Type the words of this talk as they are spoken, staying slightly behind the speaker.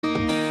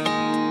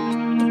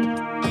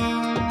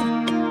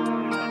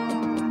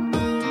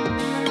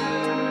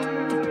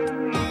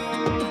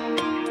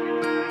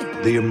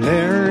The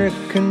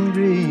American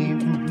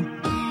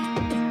dream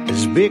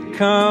has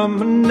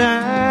become a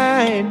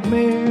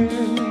nightmare.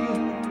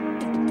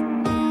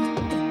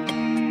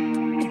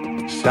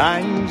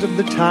 Signs of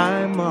the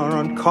time are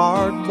on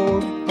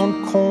cardboard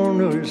on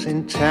corners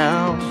in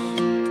town.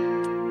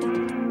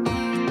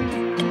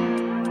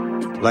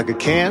 Like a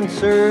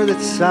cancer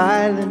that's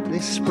silently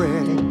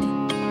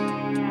spreading,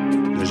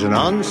 there's an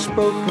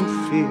unspoken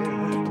fear.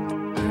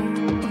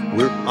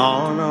 We're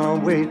on our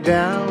way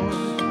down.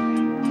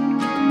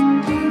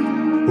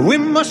 We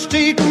must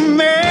take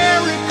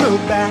America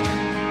back.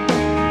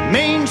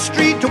 Main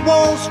Street to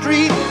Wall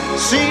Street,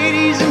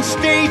 cities and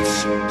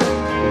states,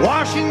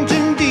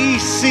 Washington,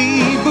 D.C.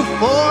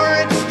 Before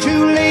it's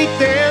too late,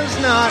 there's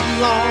not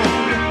long.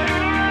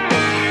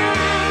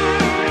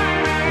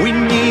 We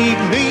need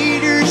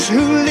leaders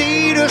who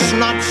lead us,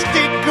 not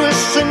stick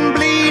us and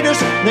bleed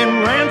us,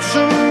 then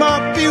ransom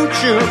our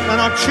future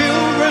and our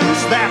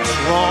children's, that's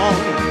wrong.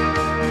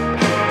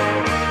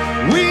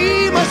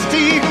 We must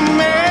take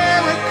America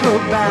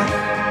back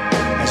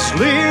as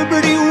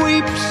liberty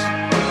weeps,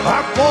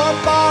 our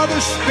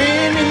forefathers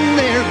spin in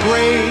their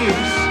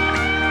graves.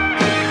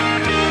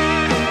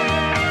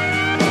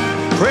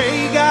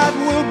 Pray God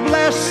will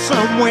bless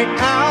some way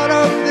out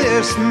of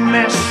this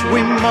mess.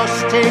 We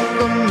must take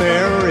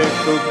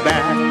America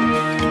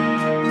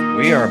back.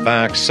 We are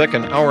back,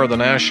 second hour of the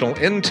National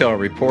Intel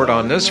Report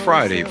on this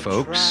Friday,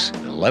 folks,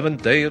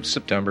 11th day of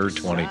September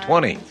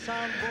 2020.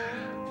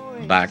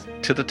 Back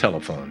to the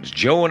telephones.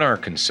 Joe in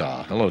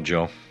Arkansas. Hello,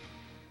 Joe.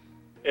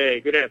 Hey,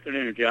 good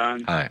afternoon,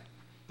 John. Hi.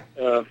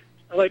 I'd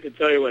like to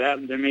tell you what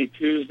happened to me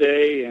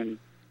Tuesday and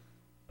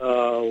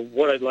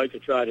what I'd like to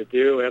try to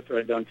do after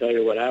I'm done tell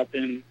you what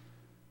happened.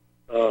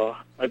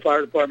 My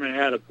fire department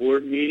had a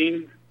board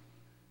meeting,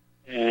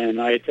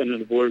 and I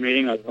attended the board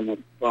meeting. I'm a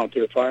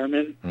volunteer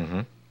fireman.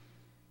 Mm-hmm.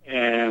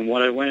 And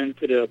when I went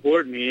into the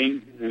board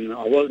meeting, and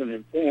I wasn't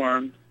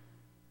informed,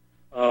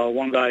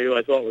 one guy who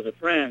I thought was a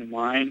friend of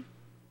mine,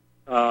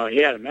 he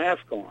had a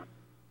mask on.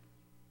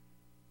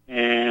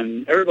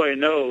 And everybody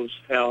knows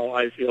how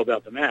I feel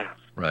about the mask.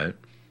 Right.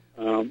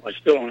 I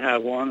still don't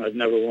have one. I've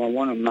never worn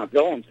one. I'm not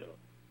going to.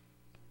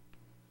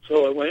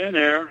 So I went in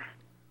there,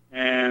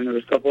 and there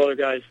was a couple other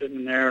guys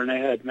sitting there, and they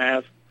had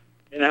masks.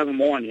 Didn't have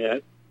them on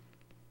yet.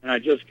 And I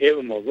just gave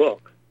them a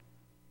look.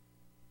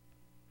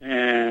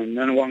 And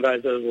then one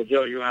guy says, well,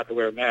 Joe, you don't have to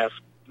wear a mask.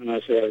 And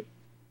I said,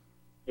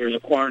 there's a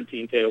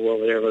quarantine table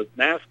over there with a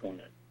mask on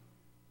it.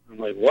 I'm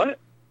like, what?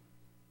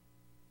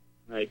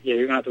 Like, yeah,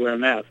 you're going to have to wear a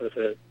mask. I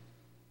said,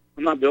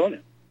 I'm not doing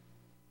it.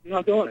 I'm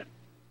not doing it.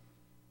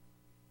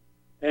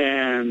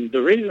 And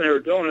the reason they were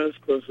doing it is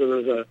because there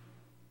was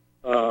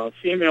a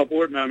female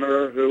board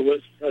member who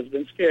has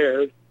been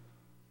scared,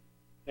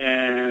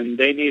 and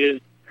they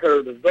needed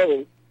her to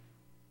vote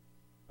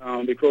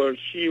because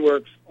she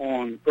works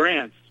on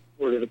grants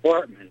for the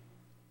department.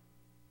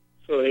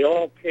 So they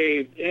all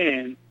caved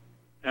in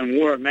and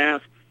wore a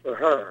mask for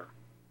her.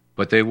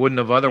 But they wouldn't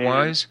have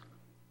otherwise?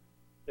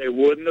 They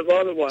wouldn't have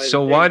otherwise.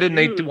 So why didn't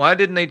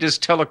they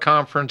just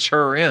teleconference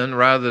her in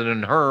rather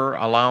than her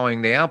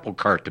allowing the apple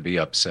cart to be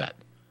upset?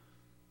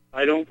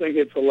 I don't think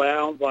it's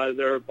allowed by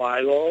their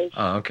bylaws.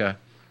 Oh, okay.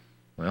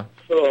 Well.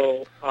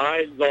 So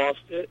I lost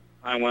it.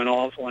 I went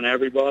off on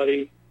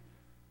everybody,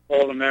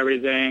 told them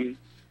everything,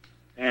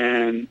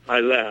 and I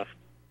left.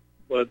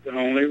 But the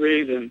only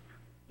reason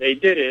they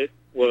did it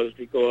was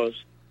because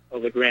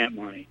of the grant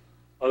money.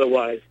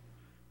 Otherwise,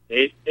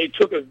 they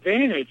took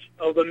advantage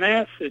of the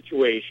mask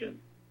situation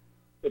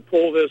to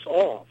pull this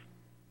off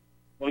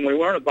when we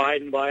weren't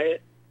abiding by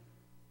it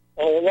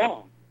all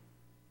along.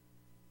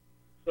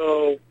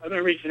 So I've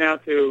been reaching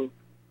out to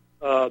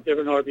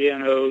different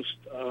RBN hosts.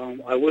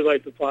 I would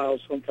like to file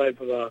some type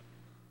of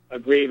a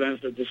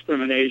grievance or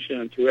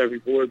discrimination to every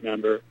board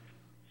member.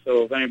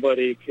 So if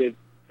anybody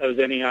has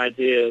any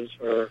ideas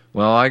or...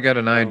 Well, I got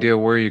an idea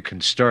where you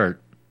can start.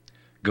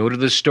 Go to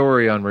the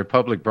story on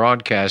Republic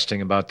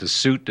Broadcasting about the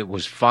suit that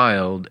was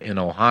filed in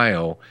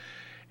Ohio,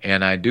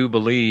 and I do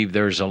believe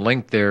there's a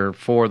link there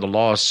for the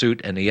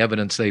lawsuit and the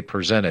evidence they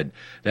presented.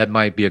 That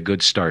might be a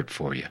good start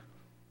for you.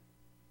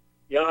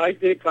 Yeah, I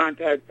did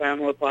contact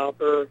Pamela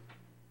Popper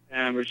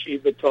and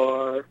Rashid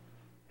Battar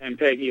and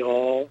Peggy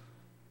Hall,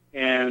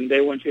 and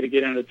they want you to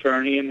get an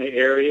attorney in the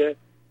area,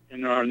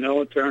 and there are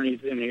no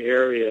attorneys in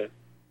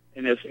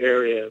this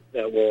area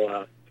that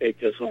will take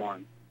this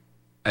on.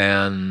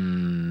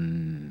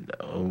 And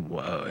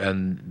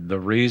the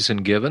reason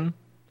given?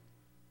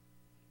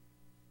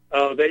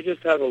 They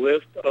just have a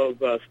list of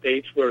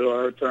states where there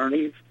are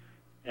attorneys,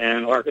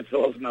 and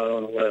Arkansas is not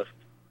on the list.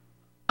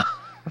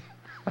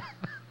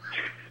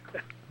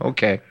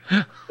 Okay.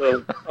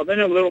 So I'm in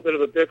a little bit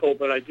of a pickle,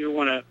 but I do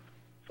want to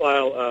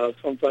file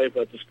some type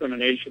of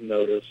discrimination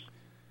notice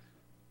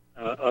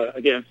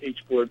against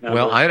each board member.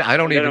 Well, I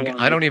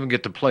don't even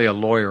get to play a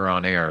lawyer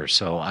on air,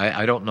 so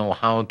I don't know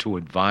how to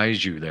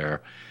advise you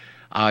there.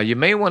 You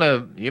may want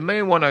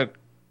to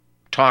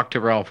talk to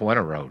Ralph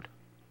Wennerode.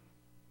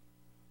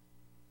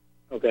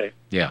 Okay.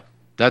 Yeah,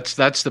 that's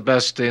the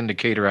best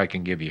indicator I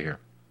can give you here.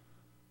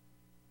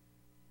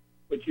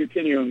 But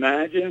can you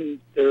imagine?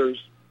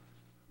 There's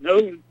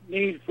no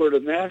need for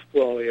the mask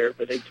law here,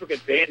 but they took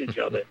advantage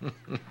of it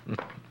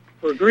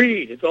for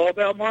greed. It's all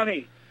about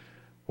money.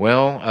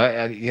 Well,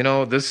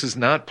 this is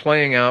not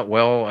playing out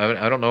well.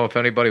 I don't know if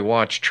anybody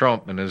watched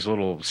Trump and his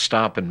little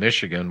stop in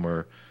Michigan where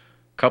a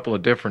couple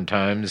of different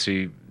times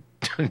he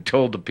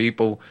told the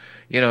people,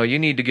 you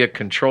need to get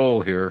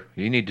control here.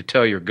 You need to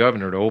tell your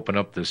governor to open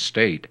up this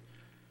state.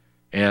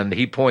 And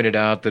he pointed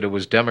out that it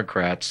was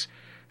Democrats.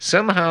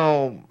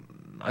 Somehow,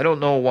 I don't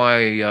know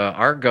why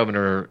our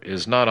governor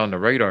is not on the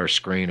radar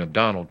screen of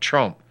Donald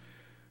Trump,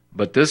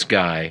 but this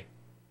guy,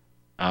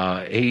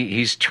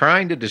 he's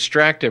trying to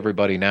distract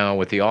everybody now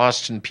with the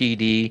Austin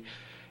PD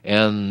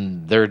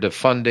and their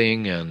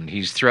defunding, and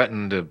he's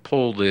threatened to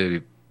pull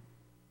the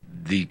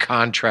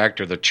contract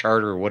or the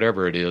charter or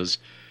whatever it is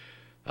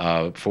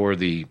for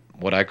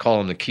what I call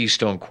them the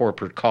Keystone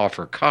Corporate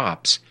Coffer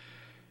Cops,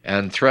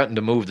 and threatened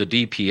to move the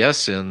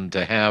DPS in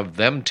to have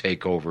them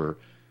take over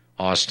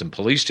Austin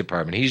Police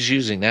Department. He's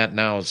using that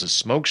now as a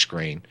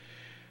smokescreen,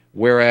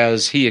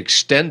 whereas he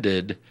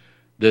extended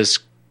this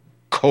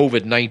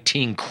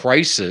COVID-19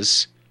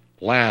 crisis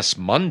last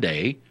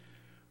Monday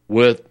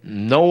with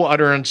no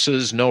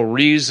utterances, no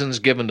reasons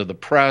given to the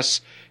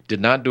press, did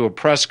not do a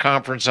press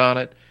conference on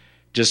it,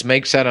 just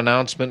makes that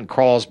announcement and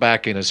crawls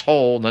back in his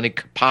hole, and then he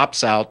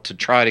pops out to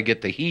try to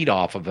get the heat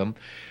off of him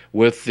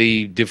with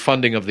the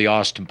defunding of the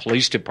Austin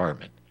Police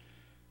Department.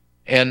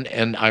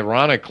 And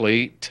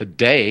ironically,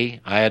 today,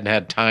 I hadn't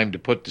had time to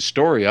put the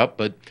story up,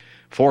 but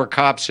 4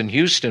 cops in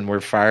Houston were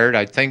fired,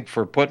 I think,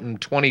 for putting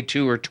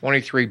 22 or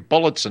 23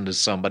 bullets into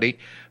somebody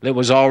that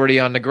was already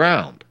on the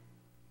ground.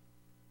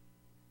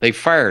 They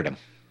fired him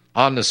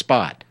on the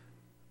spot.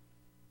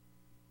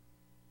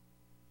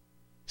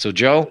 So,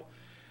 Joe,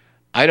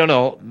 I don't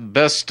know.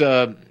 Best get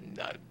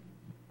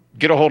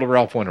a hold of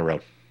Ralph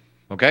Winterroad,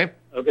 okay?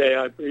 Okay,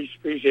 I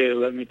appreciate it.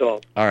 Let me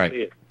talk. All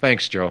right.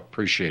 Thanks, Joe.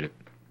 Appreciate it.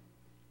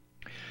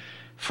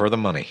 For the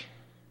money.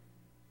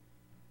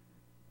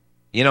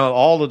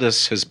 All of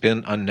this has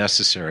been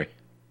unnecessary.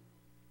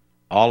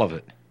 All of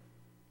it.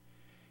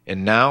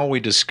 And now we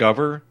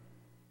discover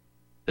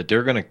that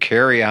they're going to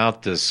carry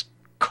out this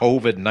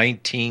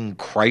COVID-19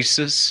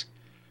 crisis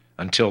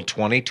until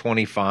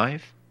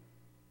 2025?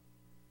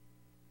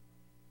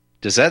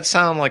 Does that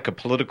sound like a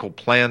political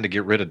plan to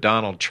get rid of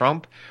Donald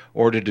Trump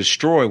or to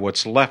destroy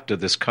what's left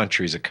of this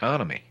country's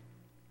economy?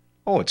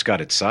 Oh, it's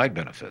got its side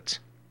benefits.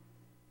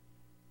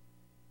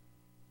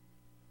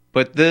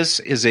 But this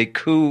is a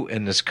coup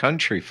in this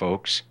country,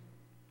 folks.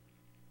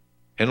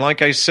 And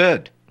like I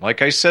said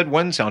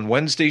on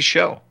Wednesday's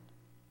show,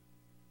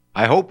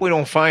 I hope we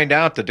don't find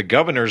out that the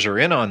governors are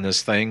in on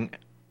this thing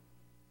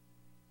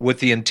with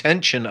the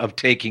intention of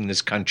taking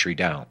this country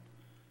down.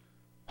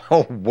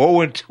 Oh,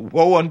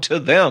 woe unto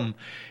them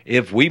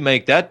if we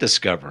make that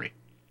discovery.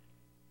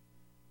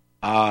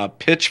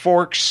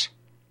 Pitchforks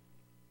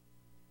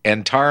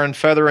and tar and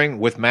feathering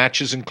with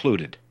matches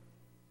included.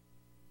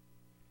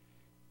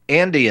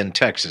 Andy in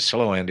Texas.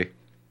 Hello, Andy.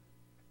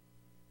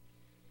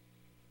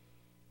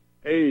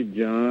 Hey,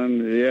 John.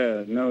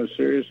 Yeah, no,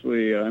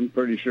 seriously, I'm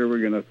pretty sure we're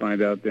going to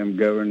find out them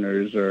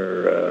governors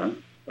are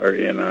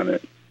in on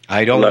it.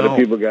 I don't know. A lot of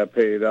people got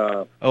paid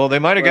off. Oh, they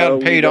might have gotten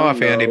paid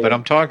off, Andy, but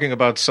I'm talking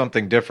about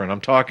something different.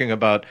 I'm talking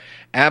about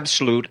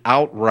absolute,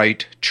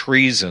 outright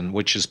treason,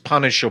 which is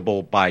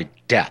punishable by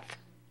death.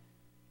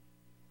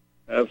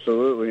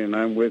 Absolutely, and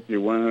I'm with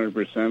you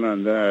 100%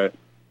 on that.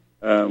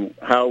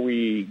 How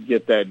we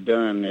get that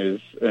done is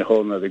a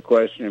whole other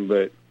question,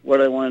 but what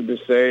I wanted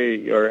to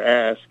say or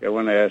ask, I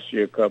want to ask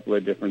you a couple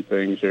of different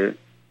things here.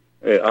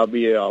 I'll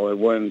be all at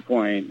one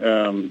point.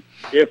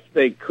 If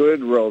they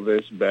could roll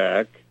this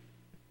back,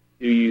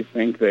 do you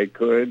think they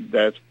could?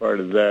 That's part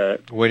of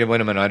that. Wait a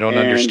minute. I don't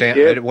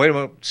understand. Wait a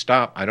minute.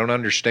 Stop. I don't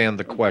understand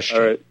the question.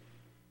 All right.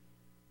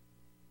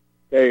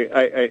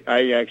 Hey,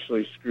 I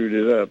actually screwed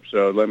it up,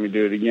 so let me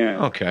do it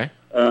again. Okay.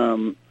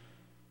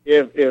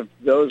 If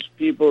those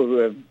people who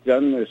have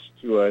done this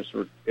to us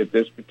at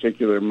this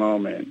particular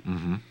moment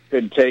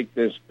could take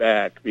this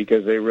back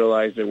because they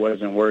realized it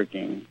wasn't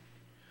working,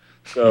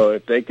 so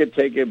if they could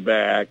take it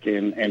back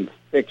and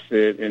fix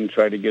it and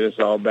try to get us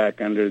all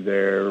back under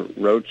their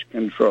roach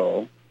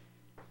control,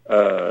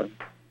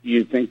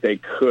 you think they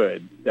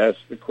could? That's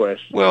the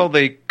question. Well,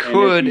 they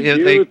could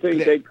if they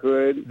think they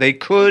could. They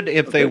could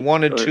if they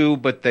wanted to,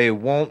 but they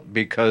won't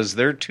because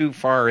they're too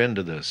far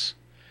into this.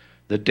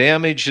 The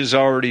damage has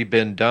already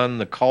been done,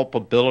 the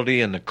culpability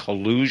and the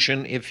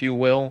collusion, if you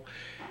will,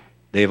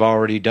 they've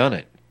already done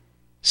it.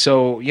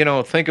 So,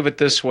 think of it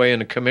this way in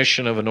the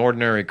commission of an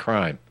ordinary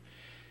crime.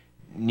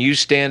 You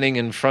standing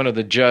in front of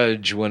the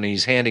judge when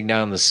he's handing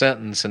down the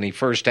sentence and he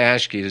first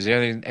asks you, is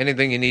there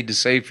anything you need to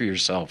say for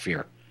yourself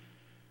here?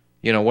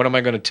 What am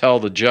I going to tell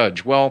the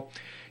judge? Well,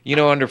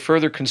 under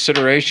further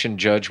consideration,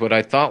 Judge, what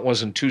I thought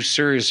wasn't too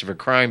serious of a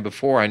crime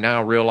before, I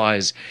now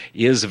realize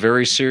is a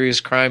very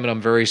serious crime, and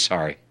I'm very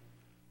sorry.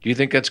 Do you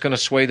think that's going to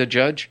sway the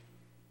judge?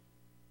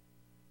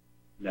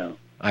 No.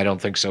 I don't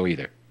think so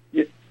either.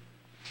 Yeah.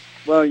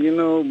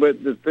 Well,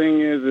 but the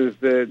thing is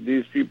that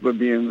these people are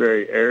being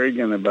very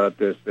arrogant about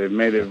this. They've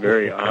made it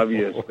very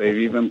obvious. They've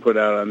even put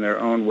out on their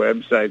own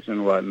websites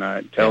and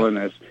whatnot telling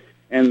us.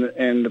 And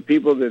the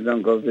people that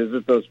don't go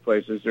visit those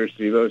places or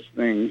see those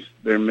things,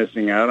 they're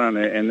missing out on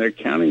it, and they're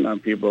counting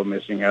on people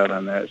missing out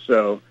on that.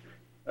 So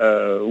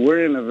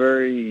we're in a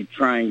very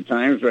trying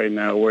times right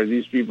now where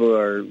these people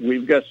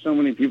we've got so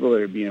many people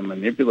that are being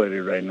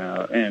manipulated right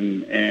now,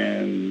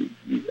 and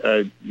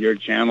your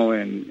channel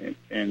and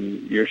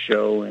your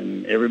show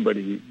and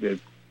everybody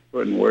that's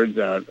putting words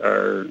out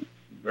are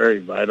very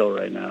vital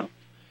right now.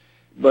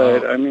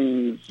 But,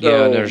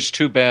 there's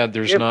too bad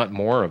there's not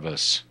more of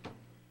us.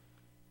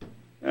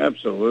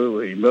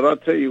 Absolutely. But I'll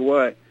tell you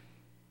what,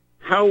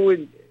 how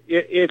would,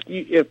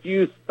 if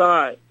you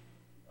thought,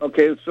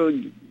 okay, so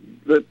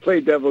let's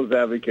play devil's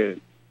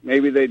advocate.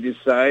 Maybe they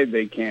decide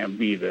they can't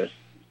beat us,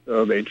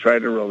 so they try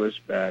to roll this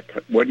back.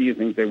 What do you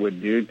think they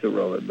would do to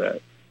roll it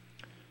back?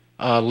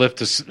 Lift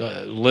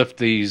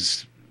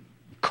these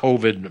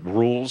COVID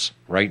rules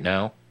right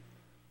now.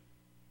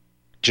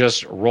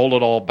 Just roll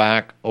it all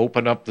back,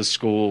 open up the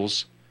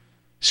schools,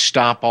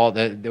 stop all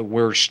that.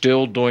 We're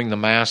still doing the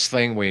mask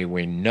thing.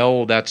 We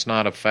know that's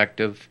not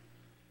effective.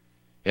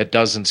 It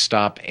doesn't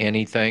stop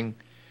anything.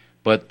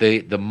 But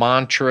the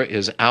mantra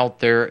is out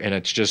there, and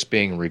it's just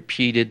being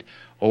repeated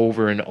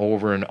over and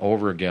over and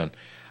over again.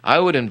 I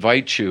would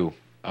invite you,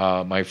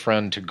 my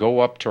friend, to go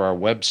up to our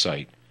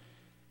website.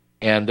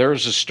 And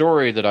there's a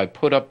story that I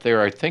put up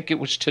there, I think it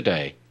was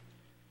today.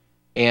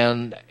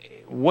 And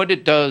what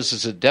it does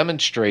is it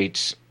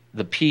demonstrates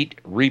the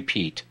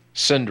repeat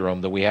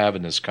syndrome that we have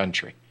in this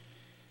country.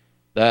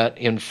 That,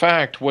 in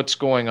fact, what's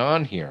going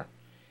on here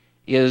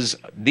is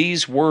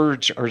these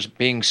words are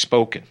being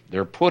spoken.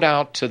 They're put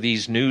out to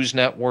these news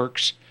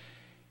networks,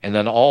 and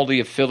then all the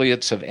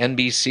affiliates of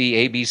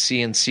NBC,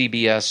 ABC, and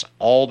CBS,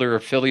 all their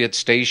affiliate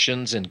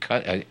stations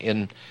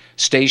in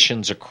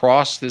stations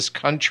across this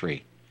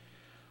country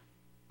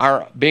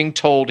are being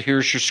told,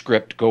 here's your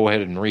script, go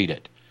ahead and read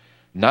it.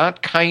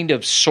 Not kind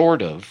of,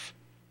 sort of,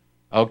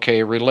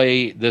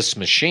 relay this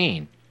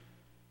machine.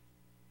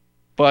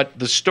 But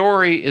the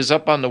story is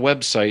up on the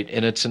website,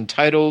 and it's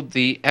entitled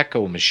The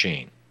Echo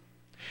Machine.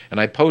 And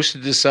I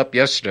posted this up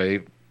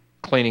yesterday,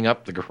 cleaning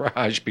up the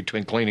garage.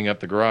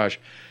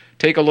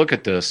 Take a look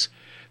at this.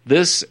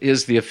 This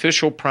is the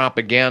official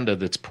propaganda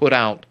that's put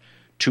out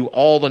to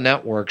all the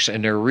networks,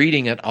 and they're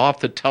reading it off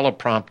the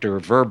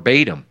teleprompter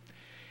verbatim.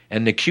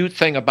 And the cute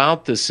thing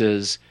about this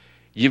is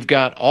you've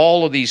got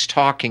all of these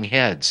talking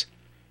heads.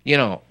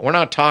 We're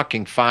not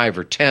talking 5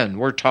 or 10.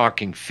 We're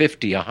talking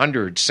 50,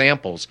 100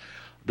 samples.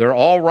 They're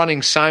all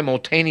running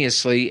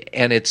simultaneously,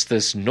 and it's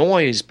this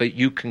noise, but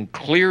you can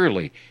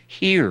clearly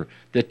hear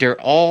that they're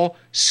all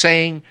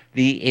saying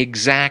the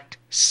exact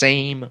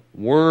same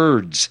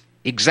words.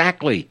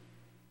 Exactly.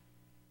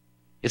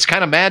 It's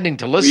kind of maddening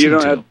to listen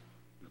to,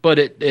 but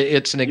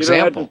it's an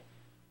example.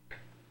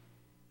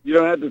 You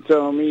don't have to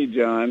tell me,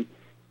 John.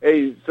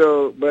 Hey,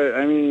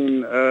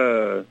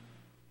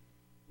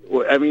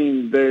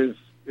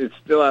 it's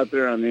still out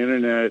there on the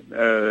internet,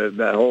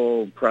 that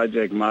whole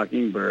Project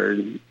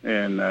Mockingbird,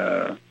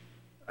 and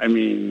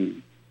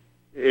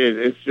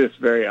it's just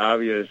very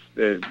obvious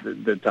that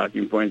the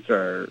talking points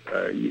are,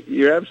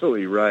 you're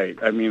absolutely right.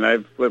 I mean,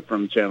 I've flipped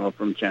from channel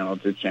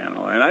to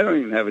channel, and I don't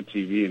even have a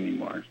TV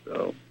anymore,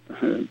 so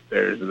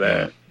there's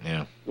that.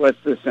 Yeah.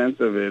 What's the sense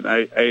of it?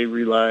 I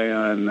rely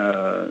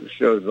on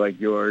shows like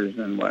yours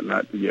and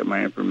whatnot to get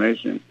my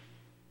information.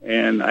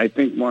 And I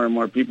think more and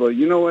more people,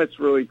 what's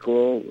really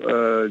cool,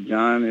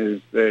 John, is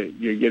that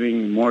you're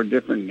getting more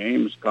different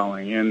names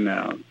calling in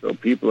now. So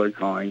people are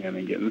calling in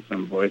and getting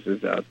some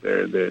voices out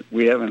there that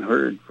we haven't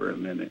heard for a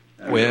minute.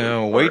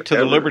 Well, wait till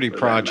the Liberty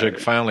Project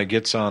finally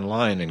gets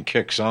online and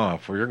kicks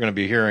off, where you're going to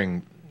be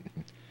hearing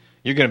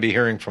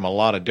from a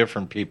lot of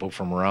different people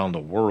from around the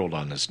world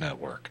on this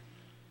network.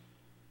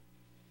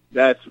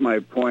 That's my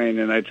point,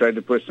 and I tried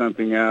to put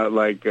something out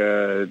like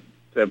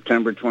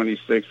September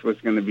 26th was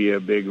going to be a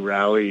big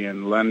rally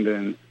in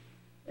London,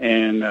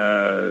 and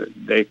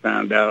they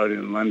found out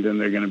in London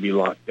they're going to be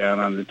locked down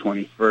on the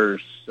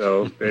 21st,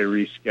 so they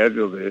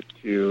rescheduled it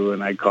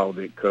and I called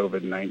it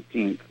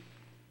COVID-19.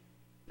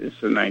 It's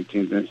the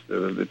 19th instead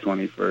of the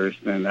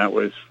 21st, and that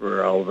was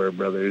for all of our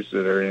brothers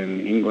that are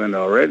in England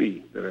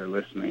already that are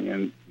listening,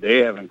 and they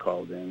haven't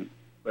called in.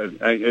 But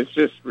it's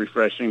just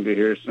refreshing to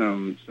hear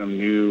some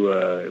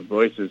new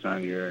voices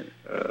on your.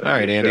 All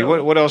right, Andy.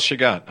 Show. What else you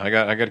got? I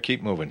got to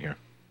keep moving here.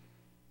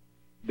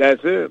 That's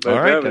it. All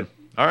right, then.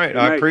 All right.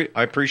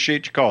 I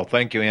appreciate your call.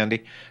 Thank you,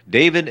 Andy.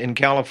 David in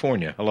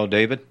California. Hello,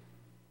 David.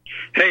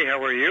 Hey,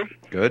 how are you?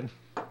 Good.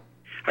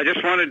 I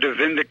just wanted to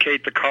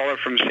vindicate the caller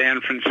from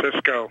San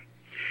Francisco.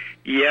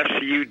 Yes,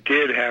 you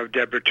did have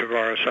Deborah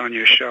Tavares on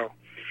your show.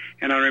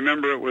 And I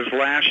remember it was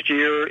last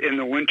year in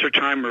the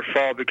wintertime or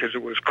fall because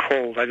it was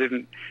cold. I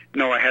didn't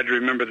know I had to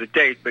remember the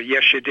date, but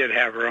yes, you did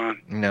have her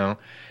on. No.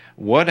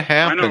 What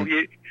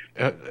happened?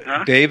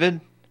 Huh?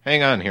 David,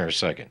 hang on here a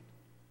second.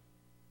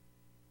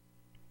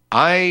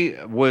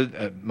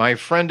 My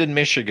friend in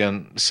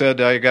Michigan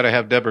said, I got to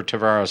have Deborah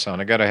Tavares on.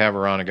 I got to have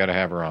her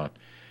on.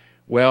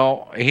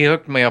 Well, he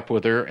hooked me up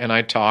with her, and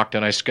I talked,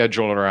 and I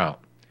scheduled her out.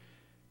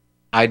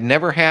 I'd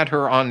never had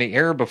her on the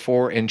air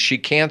before, and she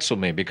canceled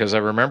me because I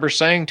remember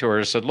saying to her,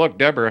 I said, look,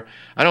 Deborah,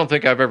 I don't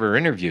think I've ever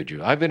interviewed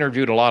you. I've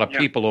interviewed a lot of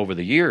people over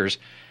the years.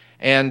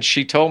 And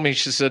she told me,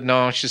 she said,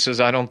 no, she says,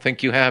 I don't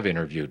think you have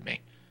interviewed me.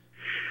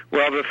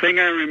 Well, the thing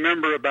I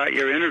remember about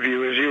your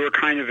interview is you were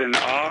kind of in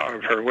awe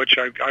of her, which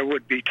I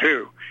would be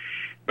too.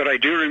 But I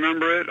do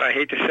remember it. I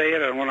hate to say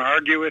it. I don't want to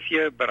argue with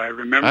you, but I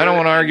remember I don't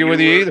want to argue with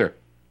you either.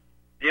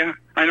 Yeah,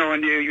 I know.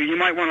 And you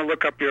might want to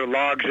look up your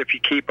logs if you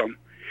keep them.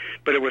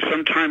 But it was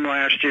sometime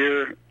last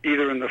year,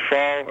 either in the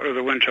fall or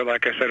the winter.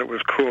 Like I said, it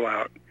was cool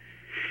out.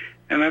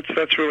 And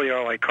that's really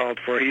all I called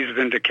for. He's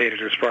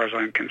vindicated as far as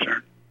I'm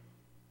concerned.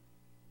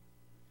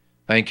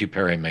 Thank you,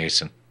 Perry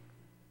Mason.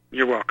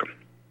 You're welcome.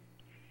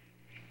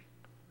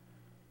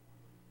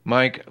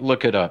 Mike,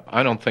 look it up.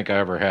 I don't think I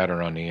ever had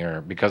her on the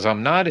air because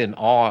I'm not in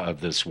awe of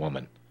this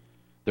woman.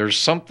 There's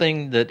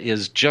something that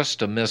is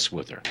just amiss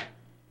with her.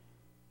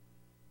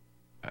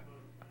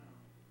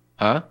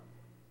 Huh?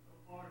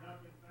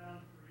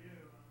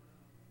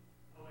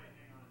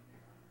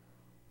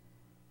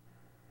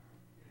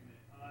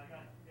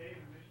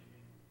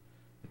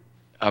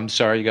 I'm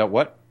sorry, you got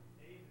what?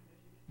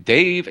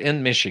 Dave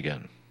in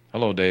Michigan.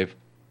 Hello, Dave.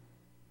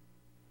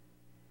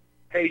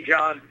 Hey,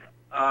 John.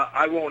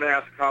 I won't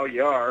ask how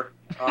you are.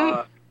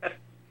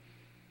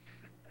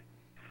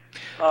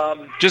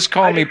 Just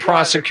call me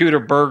Prosecutor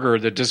Berger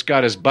that just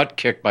got his butt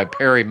kicked by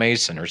Perry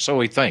Mason, or so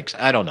he thinks.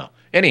 I don't know.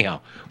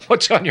 Anyhow,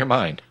 what's on your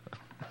mind?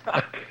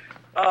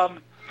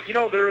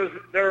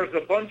 There's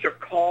a bunch of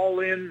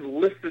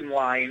call-in listen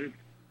lines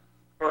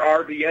for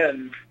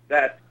RBN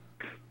that,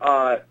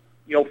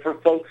 for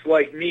folks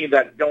like me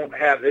that don't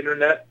have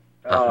internet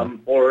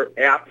or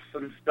apps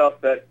and stuff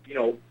that,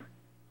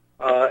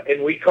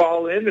 and we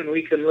call in and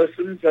we can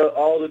listen to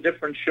all the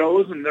different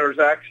shows, and there's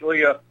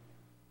actually a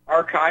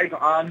archive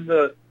on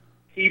the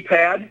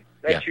keypad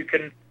that you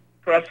can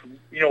press,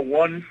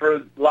 1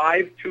 for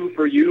live, 2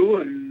 for you,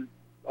 and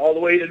all the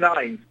way to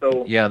 9.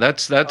 So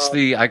that's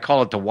I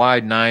call it the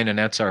wide 9, and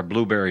that's our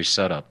Blueberry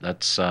setup.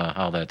 That's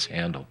how that's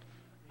handled.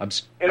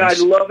 I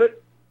love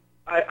it.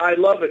 I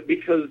love it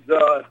because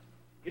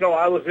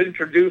I was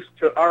introduced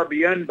to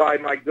RBN by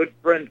my good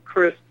friend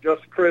Chris,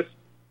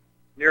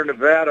 near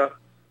Nevada,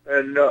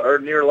 and or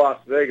near Las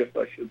Vegas,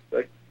 I should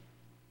say.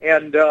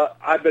 And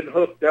I've been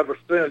hooked ever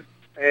since.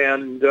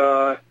 And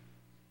I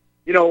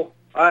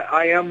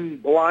am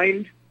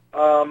blind.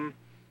 Well,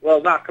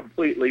 not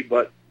completely,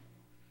 but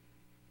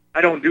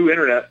I don't do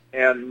internet,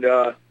 and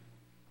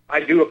I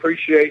do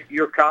appreciate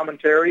your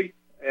commentary.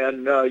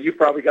 And you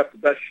probably got the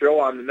best show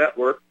on the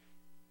network.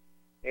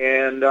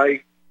 And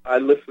I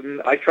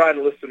listen. I try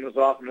to listen as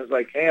often as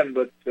I can,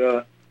 but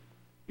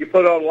you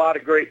put out a lot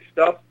of great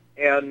stuff,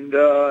 and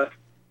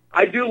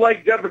I do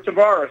like Deborah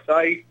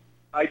Tavares.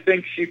 I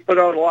think she put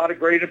out a lot of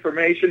great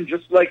information,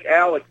 just like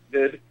Alex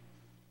did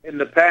in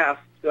the past.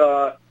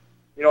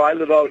 I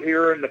live out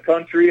here in the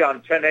country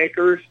on 10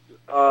 acres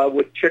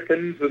with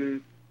chickens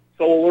and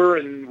solar,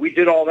 and we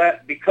did all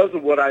that because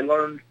of what I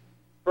learned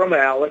from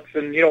Alex.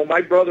 And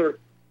my brother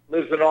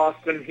lives in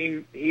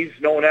Austin. He's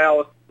known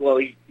Alex. Well,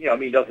 he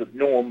doesn't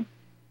know him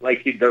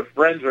like they're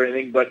friends or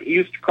anything, but he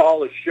used to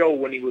call his show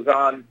when he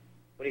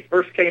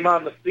first came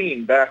on the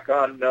scene back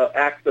on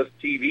Access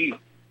TV,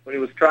 when he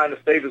was trying to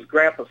save his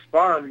grandpa's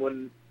farm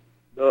when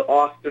the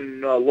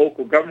Austin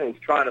local government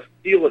was trying to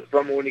steal it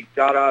from him when he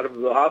got out of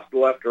the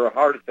hospital after a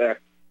heart attack.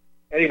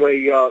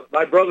 Anyway,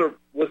 my brother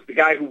was the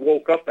guy who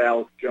woke up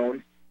Alex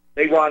Jones.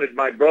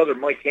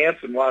 Mike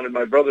Hansen wanted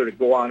my brother to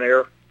go on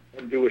air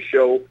and do a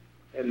show,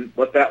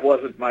 but that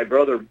wasn't my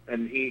brother,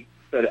 and he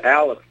said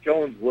Alex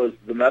Jones was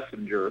the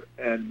messenger.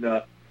 And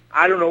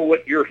I don't know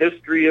what your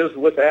history is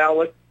with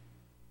Alex.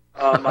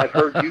 I've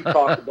heard you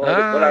talk about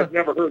it, but I've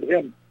never heard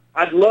him.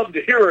 I'd love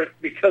to hear it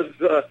because,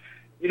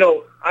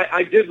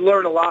 I did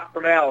learn a lot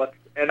from Alex,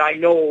 and I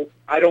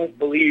don't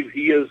believe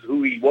he is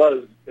who he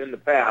was in the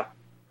past.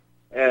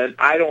 And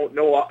I don't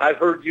know. I've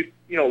heard you,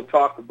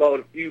 talk about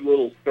a few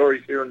little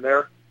stories here and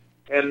there,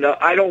 and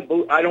I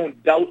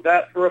don't doubt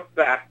that for a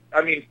fact.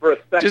 I mean, for a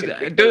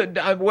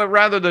second.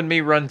 Rather than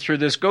me run through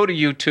this, go to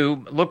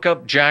YouTube, look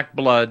up Jack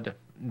Blood,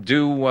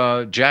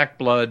 do Jack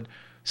Blood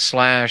 /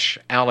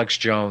 Alex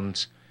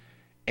Jones.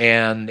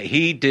 And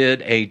he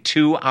did a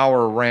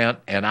 2-hour rant,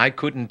 and I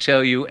couldn't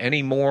tell you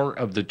any more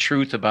of the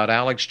truth about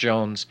Alex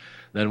Jones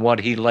than what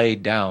he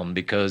laid down,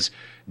 because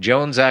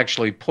Jones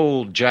actually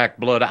pulled Jack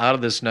Blood out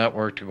of this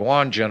network to go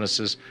on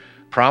Genesis,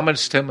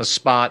 promised him a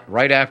spot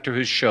right after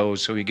his show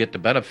so he'd get the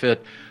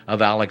benefit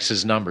of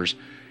Alex's numbers.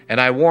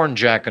 And I warned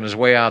Jack on his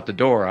way out the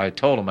door. I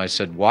told him, I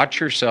said, watch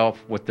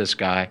yourself with this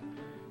guy.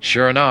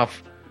 Sure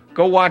enough,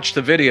 go watch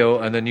the video,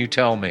 and then you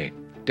tell me.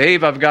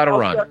 Dave, I've got to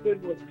run. I'll check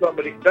in with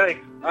somebody.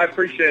 Thanks. I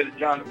appreciate it,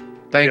 John.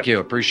 Thank you.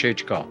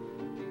 Appreciate your call.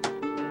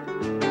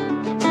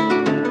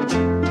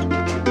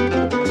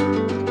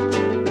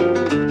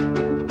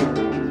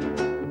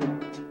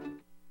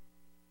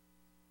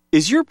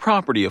 Is your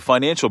property a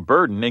financial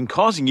burden and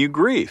causing you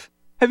grief?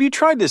 Have you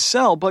tried to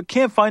sell but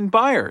can't find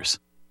buyers?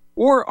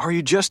 Or are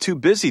you just too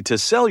busy to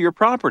sell your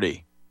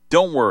property?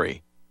 Don't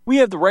worry. We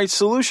have the right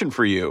solution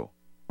for you.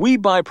 We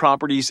buy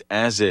properties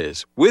as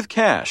is, with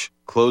cash,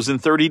 close in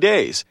 30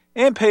 days,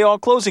 and pay all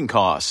closing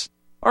costs.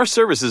 Our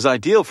service is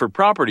ideal for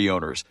property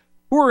owners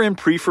who are in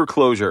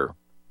pre-foreclosure,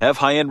 have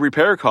high-end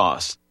repair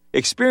costs,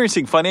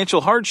 experiencing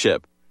financial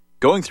hardship,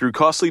 going through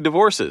costly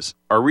divorces,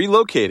 are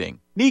relocating,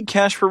 need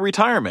cash for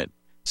retirement,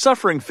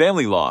 suffering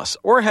family loss,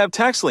 or have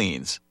tax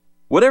liens.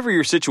 Whatever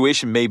your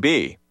situation may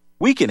be,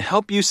 we can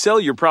help you sell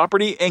your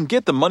property and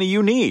get the money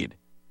you need.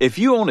 If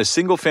you own a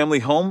single-family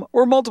home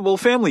or multiple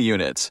family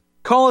units,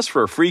 call us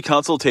for a free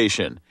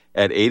consultation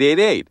at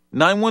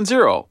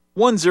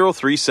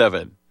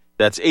 888-910-1037.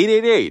 That's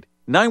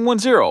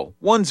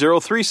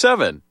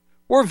 888-910-1037.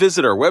 Or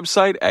visit our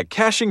website at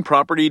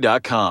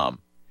cashingproperty.com.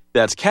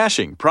 That's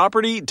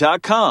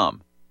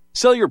cashingproperty.com.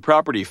 Sell your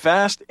property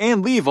fast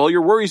and leave all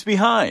your worries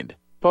behind.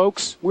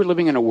 Folks, we're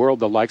living in a world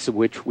the likes of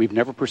which we've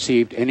never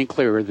perceived any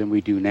clearer than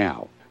we do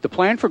now. The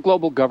plan for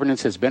global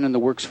governance has been in the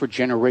works for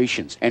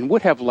generations and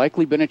would have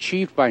likely been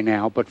achieved by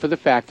now but for the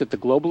fact that the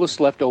globalists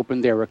left open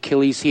their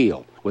Achilles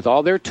heel. With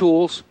all their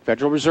tools,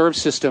 Federal Reserve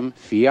System,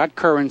 fiat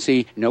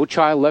currency, no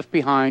child left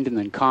behind, and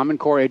then Common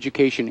Core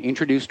education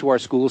introduced to our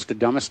schools to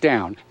dumb us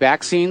down,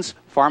 vaccines,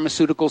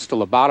 pharmaceuticals to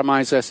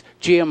lobotomize us,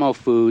 GMO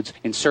foods,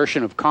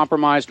 insertion of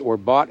compromised or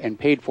bought and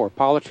paid for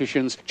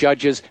politicians,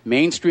 judges,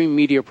 mainstream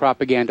media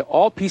propaganda,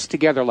 all pieced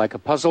together like a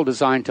puzzle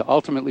designed to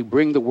ultimately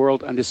bring the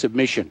world under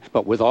submission.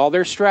 But with all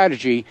their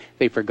strategy,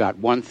 they forgot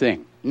one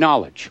thing: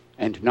 knowledge.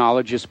 And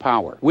knowledge is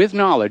power. With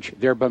knowledge,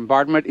 their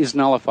bombardment is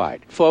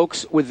nullified.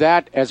 Folks, with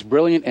that, as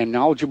brilliant and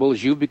knowledgeable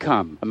as you've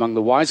become, among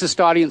the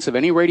wisest audience of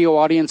any radio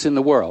audience in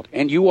the world,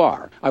 and you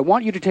are, I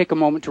want you to take a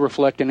moment to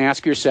reflect and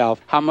ask yourself,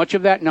 how much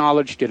of that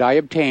knowledge did I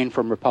obtain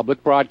from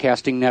Republic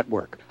Broadcasting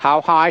Network? How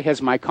high has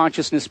my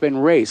consciousness been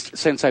raised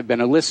since I've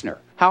been a listener?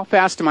 How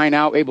fast am I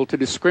now able to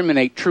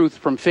discriminate truth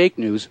from fake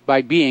news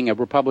by being a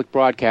Republic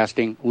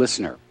Broadcasting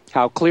listener?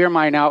 How clear am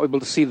I now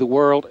able to see the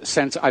world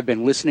since I've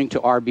been listening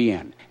to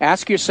RBN?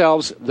 Ask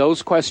yourselves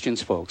those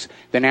questions, folks.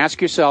 Then ask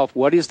yourself,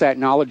 what is that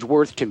knowledge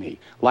worth to me?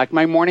 Like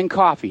my morning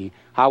coffee,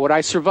 how would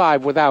I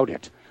survive without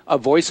it? A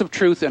voice of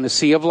truth in a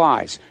sea of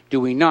lies. Do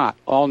we not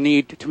all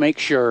need to make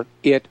sure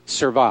it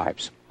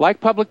survives?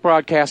 Like public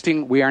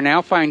broadcasting, we are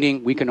now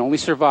finding we can only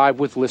survive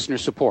with listener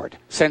support.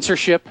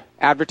 Censorship,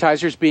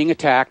 advertisers being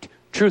attacked,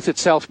 truth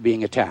itself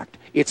being attacked.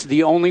 It's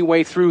the only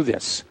way through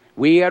this.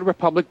 We at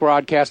Republic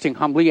Broadcasting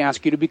humbly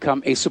ask you to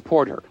become a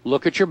supporter.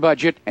 Look at your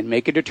budget and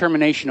make a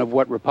determination of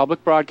what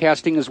Republic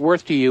Broadcasting is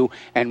worth to you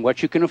and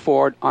what you can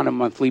afford on a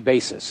monthly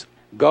basis.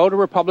 Go to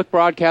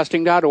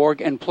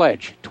republicbroadcasting.org and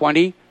pledge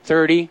 $20,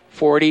 $30,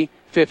 $40,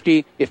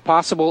 $50, if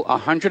possible,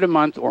 $100 a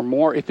month or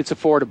more if it's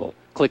affordable.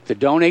 Click the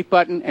donate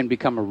button and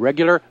become a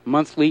regular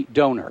monthly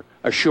donor.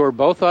 Assure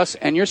both us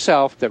and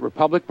yourself that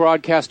Republic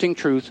Broadcasting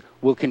truth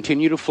will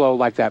continue to flow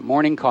like that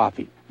morning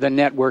coffee. The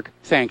network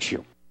thanks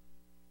you.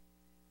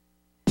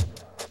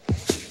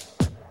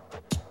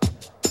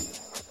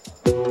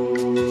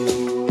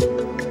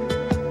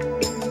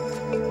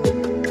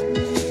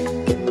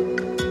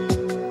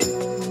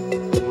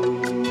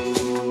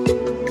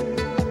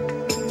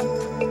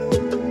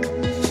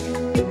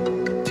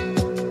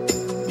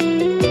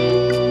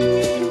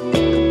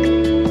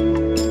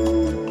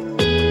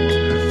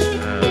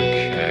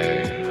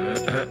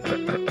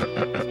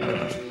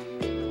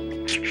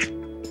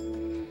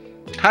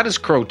 How does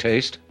crow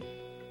taste?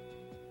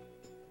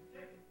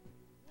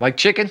 Like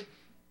chicken?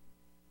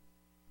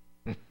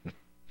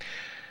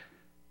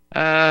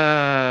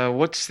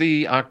 What's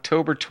the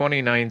October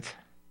 29th,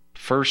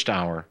 first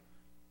hour?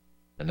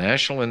 The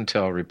National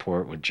Intel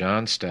Report with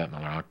John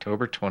Stadtmiller,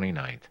 October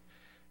 29th.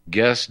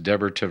 Guest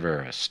Deborah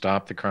Taveras,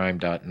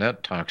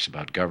 StopTheCrime.net, talks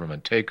about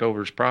government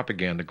takeovers,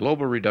 propaganda,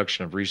 global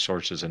reduction of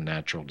resources, and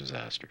natural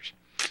disasters.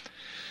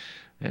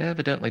 It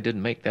evidently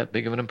didn't make that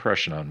big of an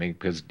impression on me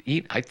because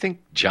I think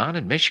John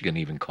in Michigan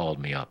even called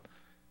me up.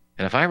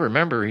 And if I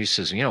remember, he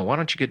says, why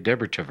don't you get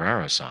Deborah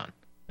Taveras on?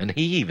 And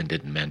he even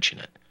didn't mention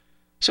it.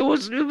 So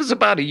it was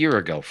about a year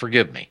ago.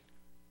 Forgive me.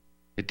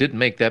 It didn't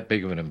make that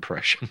big of an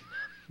impression.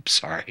 I'm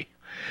sorry.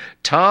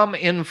 Tom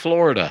in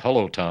Florida.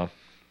 Hello, Tom.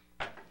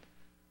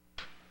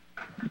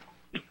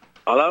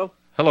 Hello?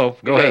 Hello.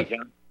 Go ahead.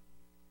 John.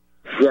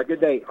 Yeah, good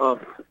day.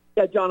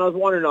 Yeah, John, I was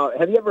wondering,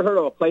 have you ever heard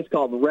of a place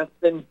called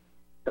Reston,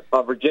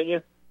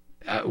 Virginia?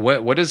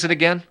 What is it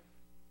again?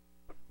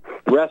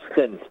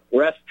 Reston,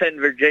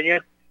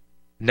 Virginia.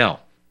 No.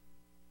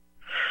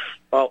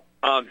 Well,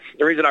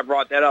 the reason I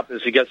brought that up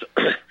is because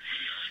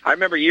I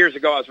remember years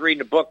ago I was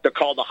reading a book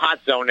called The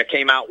Hot Zone that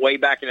came out way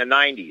back in the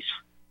 90s.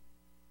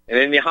 And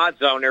in the Hot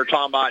Zone, they were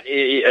talking about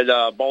the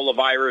Ebola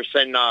virus,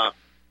 and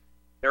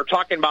they were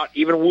talking about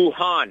even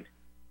Wuhan.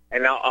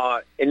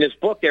 And in this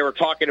book, they were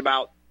talking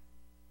about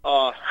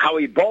how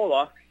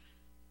Ebola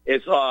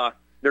is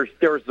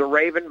there's the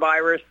Raven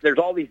virus. There's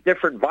all these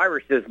different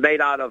viruses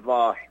made out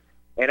of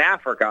in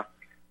Africa.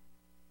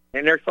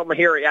 And there's some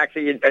here,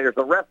 actually, there's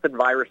the Reston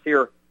virus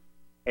here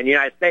in the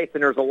United States,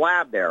 and there's a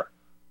lab there.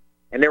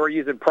 And they were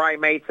using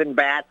primates and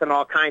bats and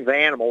all kinds of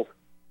animals,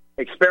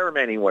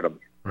 experimenting with them.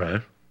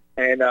 Right.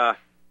 And I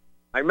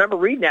remember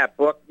reading that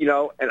book,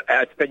 and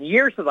it's been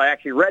years since I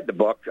actually read the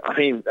book. I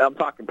mean, I'm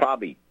talking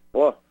probably,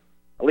 at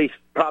least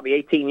probably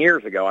 18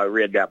 years ago I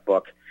read that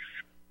book.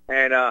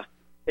 And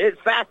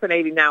it's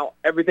fascinating now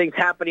everything's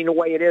happening the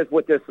way it is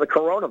with the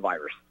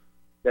coronavirus,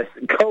 this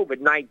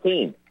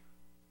COVID-19.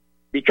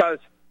 Because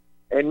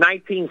in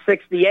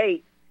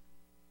 1968,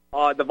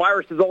 the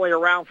virus is only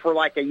around for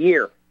like a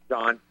year,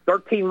 John.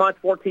 13 months,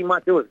 14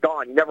 months, it was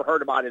gone. You never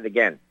heard about it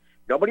again.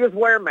 Nobody was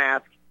wearing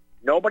masks.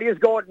 Nobody is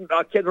going,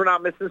 kids were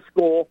not missing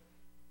school.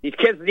 These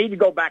kids need to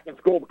go back in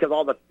school because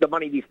all the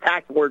money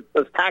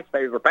those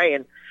taxpayers are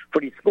paying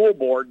for the school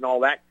board and all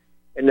that,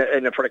 and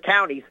for the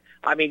counties.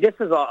 I mean, this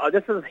is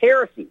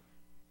heresy,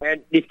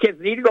 and these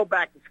kids need to go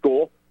back to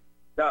school.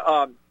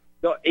 I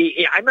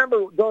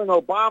remember during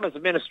Obama's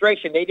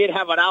administration, they did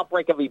have an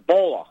outbreak of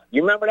Ebola.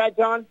 You remember that,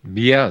 John?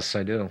 Yes,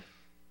 I do.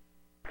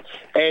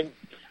 And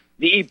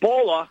the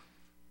Ebola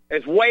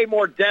is way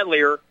more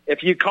deadlier.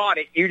 If you caught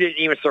it, you didn't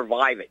even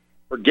survive it.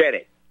 Forget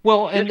it.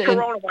 Well, this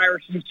coronavirus,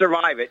 you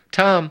survive it.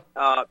 Tom,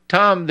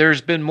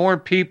 there's been more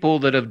people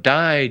that have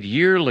died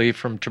yearly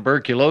from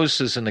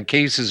tuberculosis, and the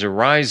cases are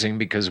rising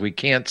because we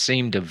can't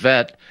seem to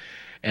vet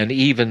and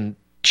even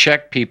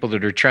check people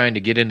that are trying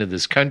to get into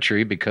this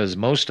country because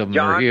most of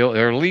them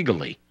are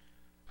illegally.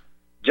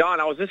 John,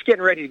 I was just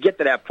getting ready to get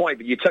to that point,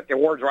 but you took the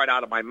words right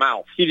out of my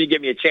mouth. You didn't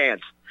give me a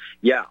chance.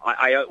 Yeah,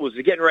 I was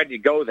getting ready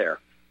to go there.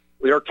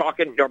 We were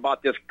talking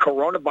about this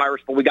coronavirus,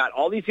 but we got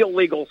all these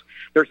illegals.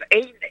 There's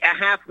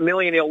 8.5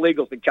 million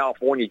illegals in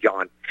California,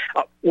 John.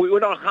 We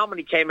don't know how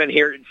many came in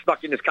here and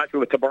stuck in this country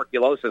with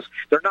tuberculosis.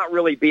 They're not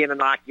really being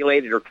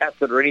inoculated or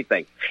tested or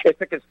anything.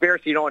 It's a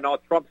conspiracy, and all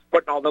Trump's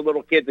putting all the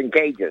little kids in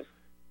cages.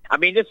 I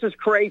mean, this is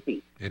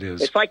crazy. It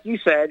is. It's like you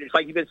said. It's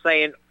like you've been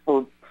saying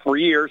for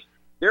years.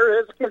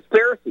 There is a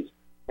conspiracy,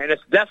 and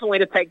it's definitely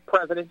to take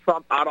President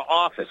Trump out of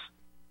office.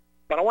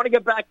 But I want to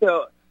get back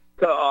to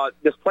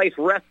this place,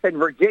 Reston,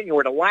 Virginia,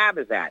 where the lab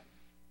is at.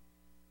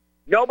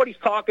 Nobody's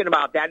talking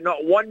about that.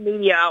 Not one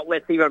media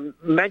outlet's even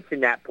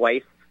mentioned that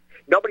place.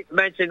 Nobody's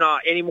mentioned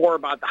any more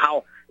about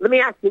how. Let me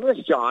ask you this,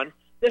 John.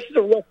 This is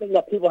a real thing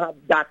that people have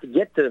got to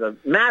get to the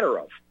matter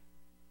of.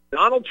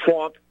 Donald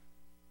Trump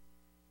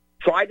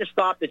tried to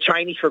stop the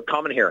Chinese from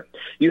coming here.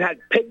 You had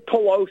Pig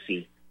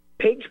Pelosi,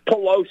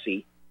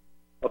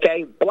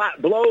 okay?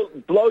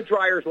 Blow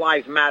dryers'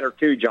 lives matter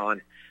too,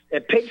 John.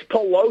 And Pig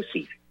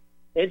Pelosi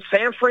in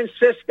San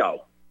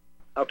Francisco,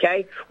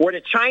 okay, where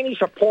the Chinese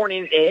are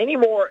pouring in any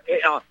more.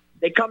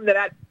 They come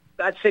to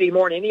that city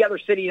more than any other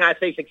city in the United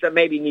States except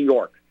maybe New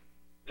York.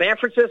 San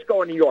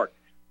Francisco and New York.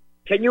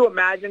 Can you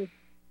imagine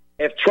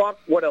if Trump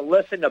would have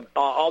listened to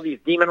all these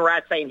demon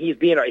rats saying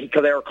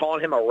because they were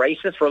calling him a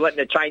racist for letting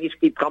the Chinese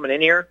keep coming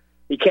in here?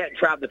 He can't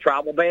have the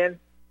travel ban.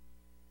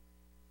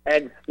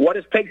 And what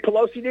does Pig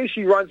Pelosi do?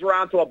 She runs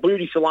around to a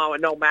beauty salon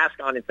with no mask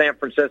on in San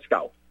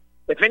Francisco.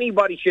 If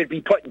anybody should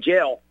be put in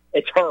jail,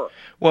 it's her.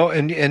 Well,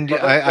 and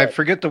I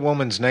forget the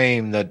woman's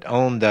name that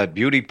owned that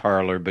beauty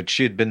parlor, but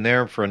she had been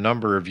there for a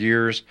number of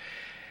years.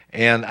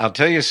 And I'll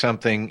tell you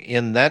something,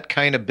 in that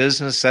kind of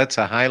business, that's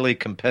a highly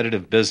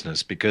competitive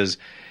business because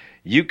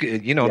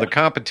the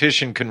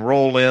competition can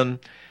roll in,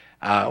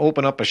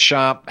 open up a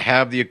shop,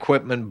 have the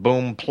equipment,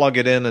 boom, plug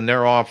it in, and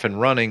they're off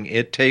and running.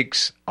 It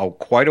takes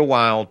quite a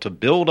while to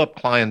build up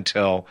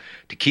clientele,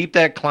 to keep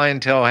that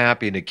clientele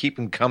happy, and to keep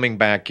them coming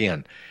back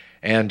in.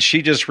 And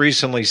she just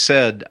recently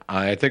said,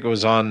 I think it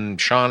was on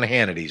Sean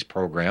Hannity's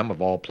program,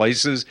 of all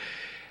places,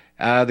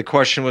 the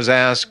question was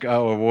asked,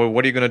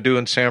 what are you going to do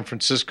in San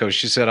Francisco?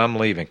 She said, I'm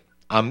leaving.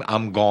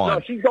 I'm gone.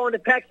 No, she's going to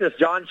Texas,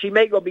 John. She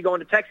may be going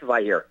to Texas,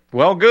 I hear.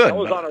 Well, good.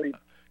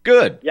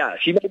 Good. Yeah,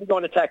 she may be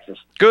going to Texas.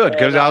 Good,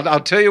 because I'll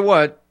tell you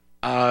what,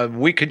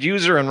 we could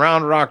use her in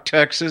Round Rock,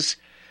 Texas.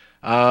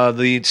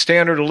 The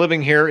standard of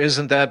living here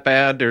isn't that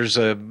bad. There's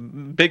a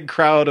big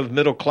crowd of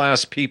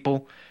middle-class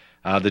people.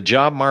 The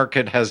job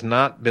market has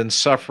not been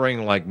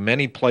suffering like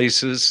many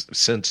places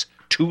since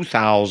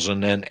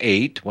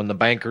 2008 when the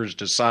bankers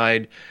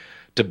decide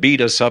to beat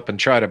us up and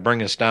try to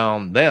bring us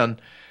down. Then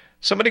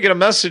somebody get a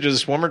message to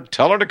this woman,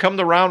 tell her to come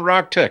to Round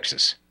Rock,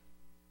 Texas.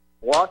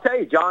 Well, I'll tell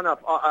you, John, if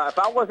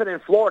I wasn't in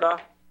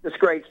Florida, this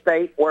great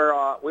state where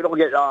we don't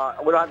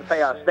have to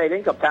pay a state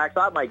income tax,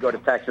 I might go to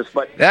Texas.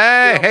 But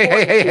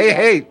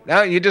hey!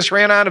 Now you just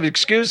ran out of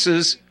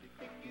excuses.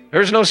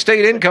 There's no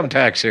state income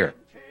tax here.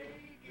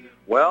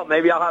 Well,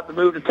 maybe I'll have to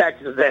move to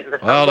Texas then.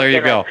 Well, there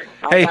you go.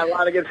 I've got a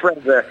lot of good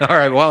friends there. All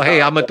right. Well,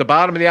 hey, I'm at the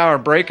bottom of the hour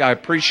break. I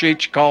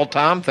appreciate your call,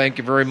 Tom. Thank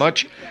you very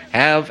much.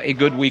 Have a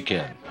good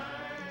weekend.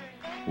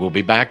 We'll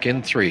be back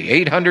in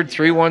 3.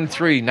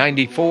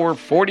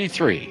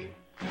 800-313-9443.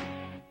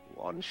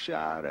 One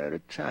shot at a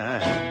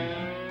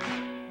time.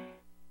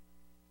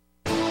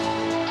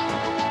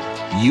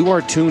 You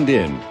are tuned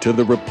in to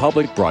the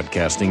Republic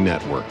Broadcasting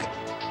Network.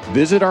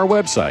 Visit our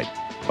website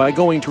by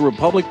going to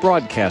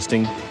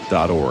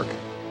republicbroadcasting.org.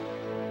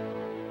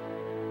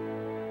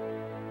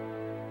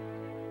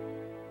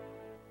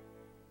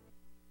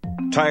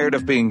 Tired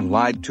of being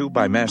lied to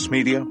by mass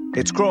media?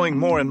 It's growing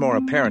more and more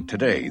apparent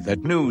today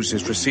that news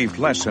is received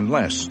less and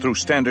less through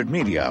standard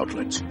media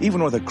outlets.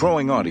 Even with a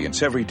growing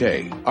audience every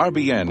day,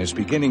 RBN is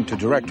beginning to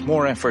direct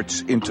more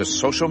efforts into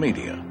social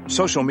media.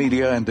 Social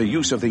media and the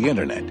use of the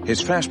internet is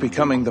fast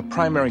becoming the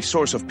primary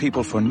source of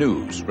people for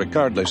news,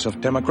 regardless of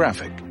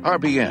demographic.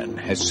 RBN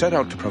has set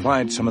out to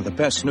provide some of the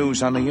best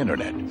news on the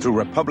internet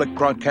through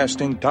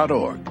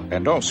republicbroadcasting.org,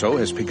 and also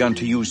has begun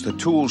to use the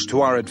tools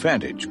to our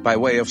advantage by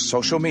way of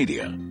social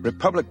media.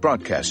 Republic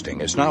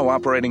Broadcasting is now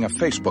operating a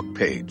Facebook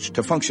page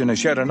to function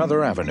as yet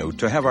another avenue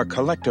to have our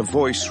collective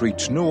voice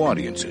reach new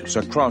audiences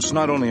across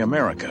not only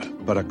America,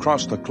 but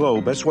across the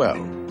globe as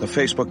well. The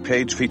Facebook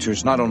page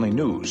features not only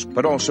news,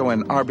 but also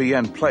an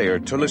RBN player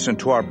to listen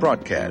to our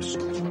broadcast.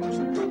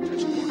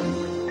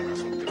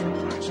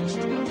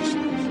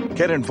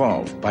 Get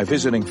involved by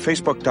visiting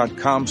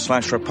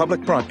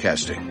facebook.com/Republic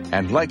Broadcasting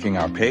and liking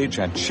our page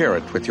and share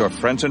it with your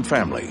friends and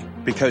family,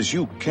 because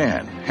you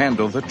can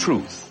handle the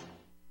truth.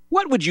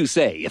 What would you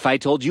say if I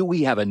told you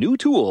we have a new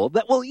tool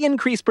that will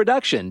increase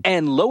production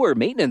and lower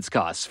maintenance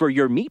costs for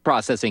your meat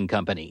processing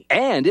company?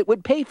 And it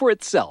would pay for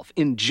itself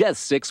in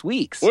just 6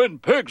 weeks. When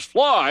pigs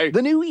fly!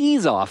 The new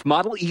Ease Off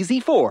Model Easy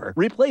 4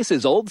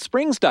 replaces old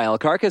spring-style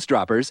carcass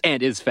droppers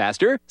and is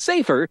faster,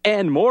 safer,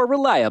 and more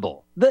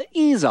reliable. The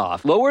Ease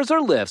Off lowers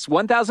or lifts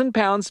 1,000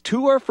 pounds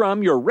to or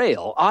from your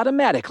rail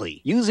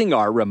automatically using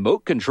our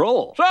remote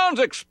control.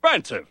 Sounds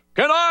expensive.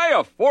 Can I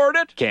afford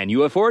it? Can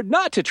you afford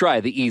not to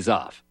try the Ease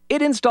Off?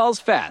 It installs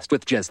fast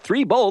with just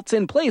 3 bolts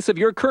in place of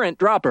your current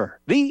dropper.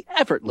 The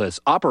effortless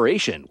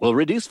operation will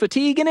reduce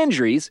fatigue and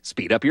injuries,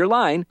 speed up your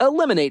line,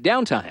 eliminate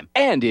downtime,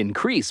 and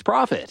increase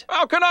profit.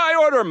 How can I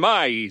order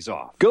my Ease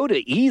Off? Go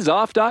to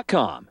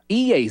easeoff.com,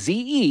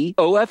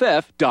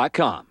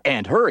 EAZEOFF.com,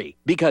 and hurry,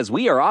 because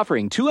we are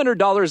offering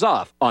 $200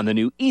 off on the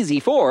new Easy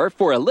 4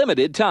 for a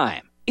limited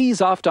time.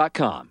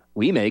 Easeoff.com.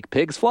 We make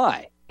pigs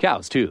fly.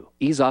 Cows, too.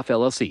 Ease Off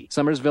LLC,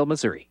 Summersville,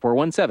 Missouri,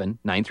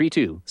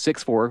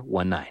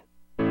 417-932-6419.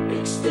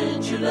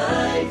 Extend your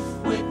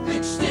life with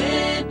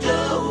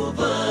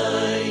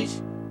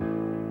Extendovite.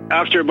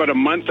 After about a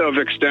month of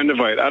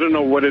Extendovite, I don't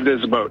know what it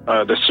is about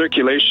the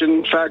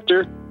circulation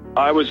factor,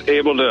 I was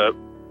able to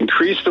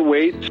increase the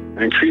weight,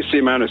 increase the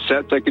amount of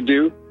sets I could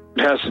do.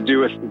 It has to do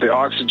with the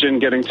oxygen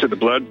getting to the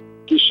blood.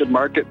 You should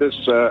market this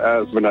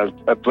as an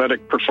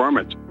athletic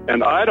performance.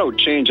 And I don't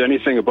change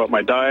anything about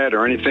my diet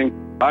or anything.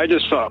 I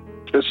just thought,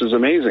 this is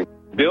amazing.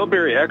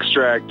 Bilberry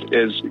extract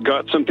is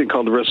got something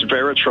called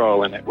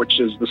resveratrol in it, which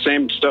is the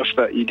same stuff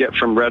that you get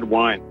from red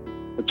wine.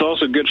 It's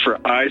also good for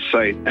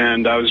eyesight.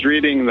 And I was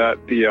reading that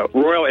the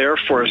Royal Air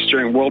Force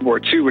during World War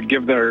II would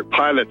give their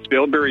pilots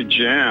bilberry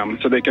jam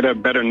so they could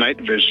have better night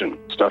vision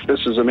stuff.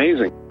 This is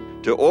amazing.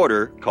 To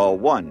order, call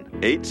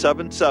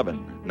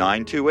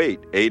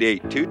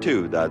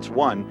 1-877-928-8822. That's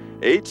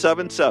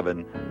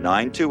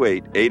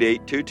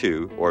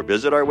 1-877-928-8822. Or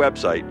visit our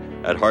website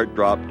at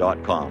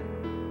heartdrop.com.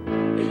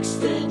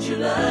 Extend your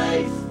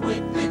life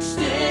with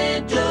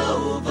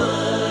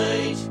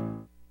Extendovite.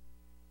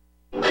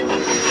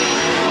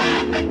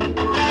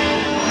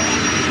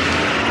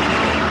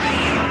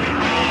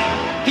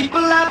 People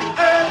of the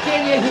earth,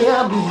 can you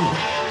hear me?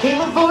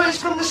 Came a voice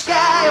from the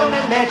sky on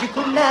that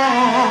magical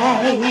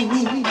night.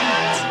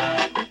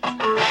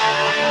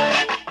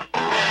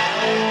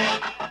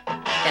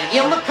 And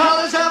in the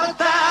colors of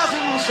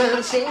 1,000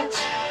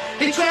 sunsets,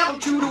 they travel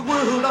to the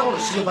world on a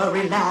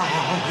silvery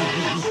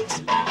light.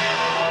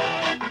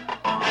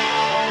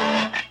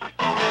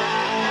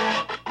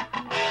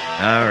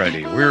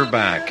 Alrighty, we're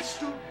back.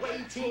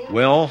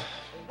 Well,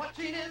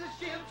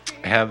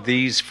 have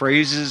these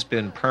phrases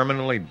been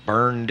permanently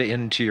burned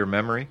into your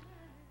memory?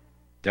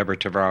 Deborah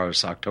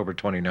Tavares, October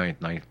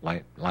 29th,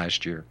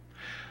 last year.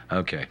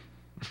 Okay.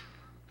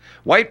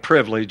 White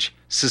privilege,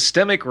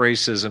 systemic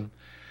racism,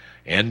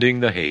 ending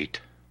the hate,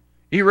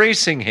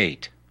 erasing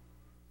hate,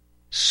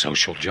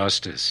 social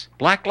justice,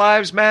 Black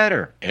Lives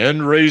Matter,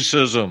 end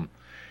racism.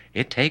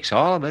 It takes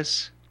all of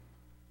us.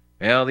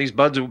 Well, these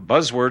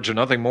buzzwords are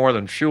nothing more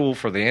than fuel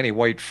for the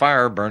anti-white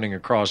fire burning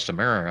across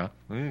America.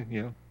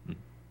 Yeah.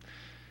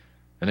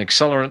 An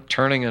accelerant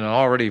turning an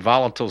already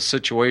volatile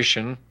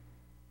situation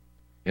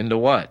into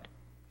what?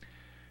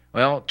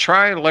 Well,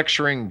 try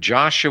lecturing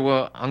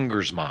Joshua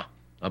Ungersma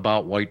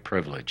about white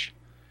privilege.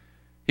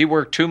 He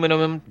worked two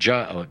minimum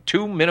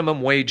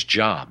wage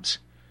jobs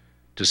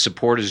to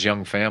support his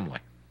young family.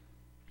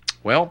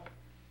 Well,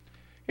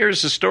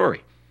 here's the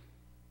story.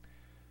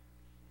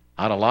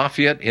 Out of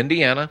Lafayette,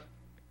 Indiana,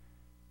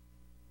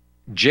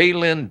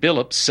 Jalen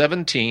Billups,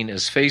 17,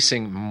 is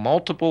facing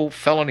multiple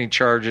felony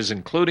charges,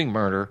 including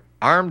murder,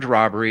 armed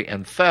robbery,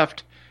 and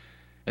theft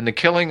in the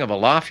killing of a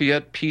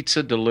Lafayette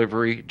pizza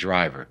delivery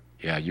driver.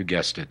 Yeah, you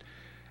guessed it.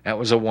 That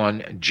was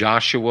one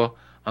Joshua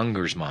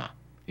Ungersma.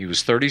 He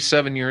was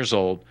 37 years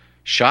old,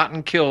 shot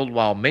and killed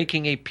while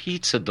making a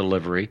pizza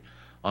delivery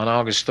on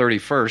August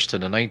 31st to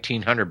the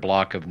 1900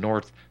 block of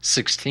North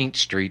 16th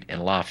Street in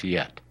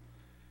Lafayette.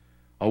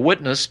 A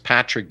witness,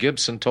 Patrick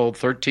Gibson, told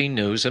 13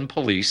 News and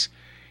police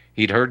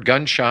He'd heard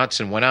gunshots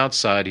and went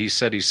outside. He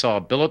said he saw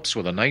Billups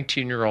with a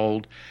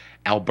 19-year-old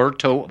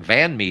Alberto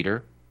Van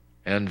Meter,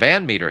 and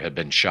Van Meter had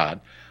been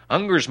shot.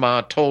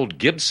 Ungersma told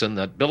Gibson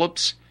that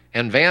Billups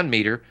and Van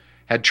Meter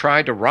had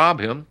tried to rob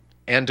him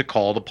and to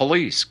call the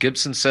police.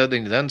 Gibson said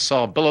that he then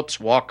saw Billups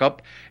walk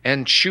up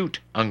and shoot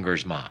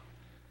Ungersma.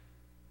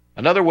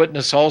 Another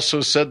witness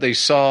also said they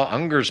saw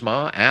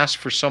Ungersma ask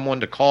for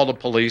someone to call the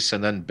police,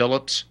 and then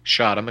Billups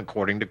shot him,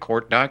 according to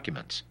court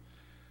documents.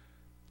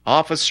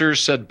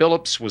 Officers said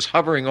Billups was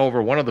hovering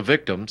over one of the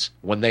victims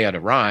when they had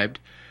arrived.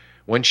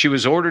 When she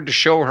was ordered to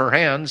show her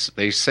hands,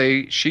 they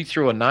say she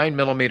threw a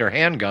 9mm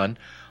handgun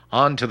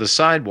onto the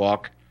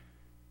sidewalk,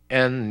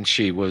 and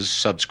she was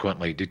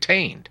subsequently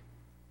detained.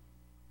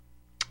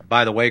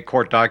 By the way,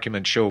 court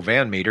documents show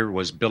Van Meter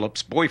was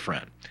Billups'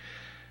 boyfriend.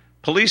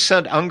 Police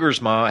said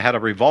Ungersma had a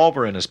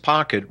revolver in his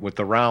pocket with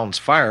the rounds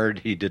fired.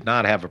 He did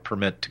not have a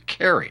permit to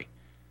carry,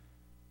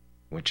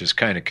 which is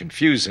kind of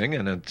confusing,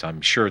 and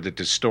I'm sure that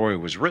this story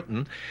was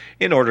written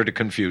in order to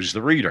confuse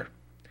the reader.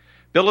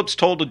 Billups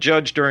told the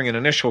judge during an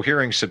initial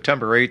hearing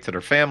September 8th that her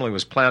family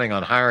was planning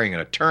on hiring an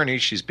attorney.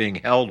 She's being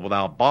held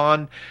without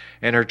bond,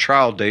 and her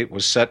trial date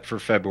was set for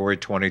February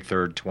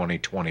 23rd,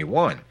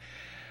 2021.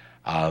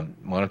 Why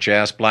don't you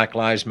ask Black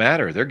Lives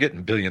Matter? They're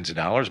getting billions of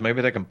dollars.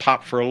 Maybe they can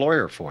pop for a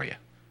lawyer for you.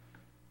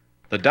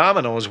 The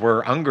Domino's,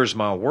 where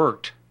Ungersma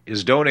worked,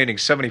 is donating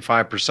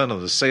 75%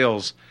 of the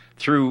sales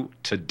through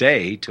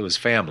today to his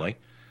family.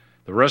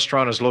 The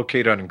restaurant is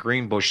located on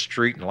Greenbush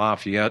Street in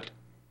Lafayette.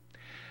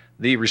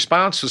 The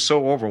response was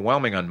so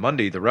overwhelming on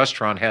Monday, the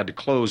restaurant had to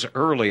close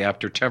early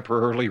after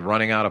temporarily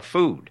running out of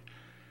food.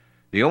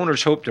 The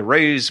owners hope to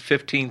raise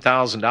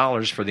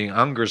 $15,000 for the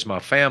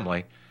Ungersma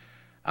family,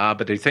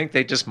 but they think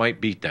they just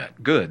might beat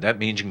that. Good. That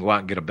means you can go out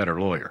and get a better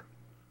lawyer.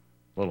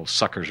 Little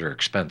suckers are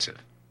expensive.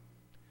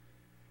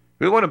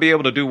 We want to be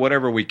able to do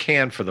whatever we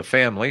can for the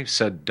family,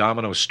 said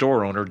Domino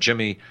store owner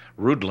Jimmy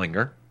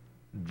Rudlinger.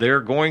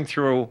 They're going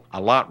through a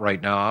lot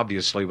right now,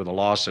 obviously, with the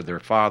loss of their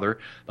father,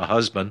 the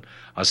husband,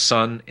 a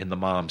son in the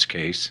mom's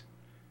case.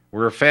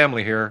 We're a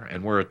family here,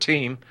 and we're a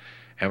team,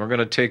 and we're going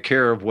to take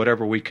care of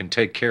whatever we can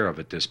take care of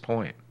at this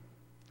point.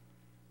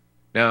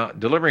 Now,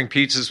 delivering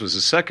pizzas was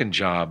a second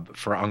job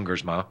for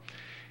Ungersma.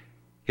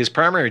 His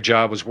primary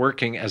job was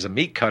working as a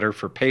meat cutter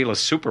for Payless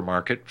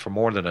Supermarket for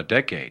more than a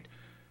decade.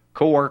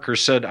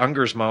 Co-workers said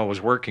Ungersma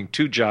was working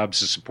 2 jobs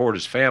to support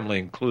his family,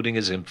 including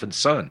his infant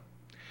son.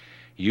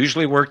 He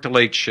usually worked a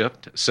late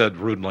shift, said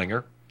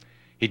Rudlinger.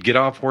 He'd get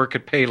off work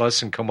at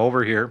Payless and come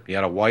over here. He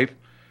had a wife,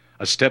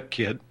 a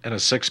stepkid, and a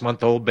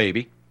 6-month-old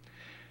baby.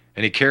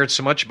 And he cared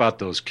so much about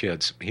those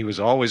kids. He was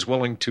always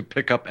willing to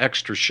pick up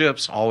extra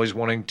shifts, always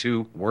wanting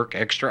to work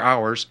extra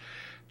hours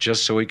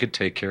just so he could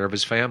take care of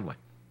his family.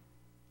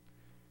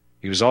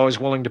 He was always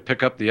willing to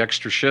pick up the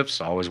extra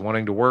shifts, always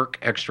wanting to work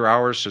extra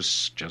hours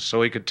just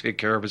so he could take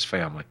care of his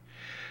family.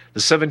 The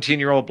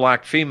 17-year-old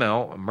black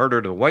female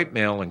murdered a white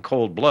male in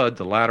cold blood,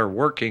 the latter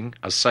working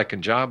a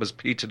second job as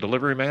pizza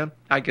delivery man.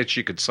 I guess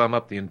you could sum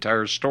up the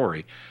entire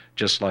story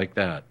just like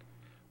that.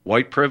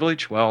 White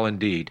privilege? Well,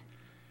 indeed.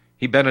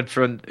 He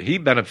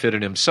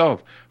benefited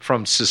himself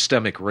from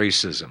systemic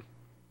racism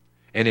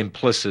and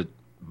implicit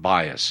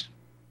bias.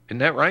 Isn't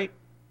that right?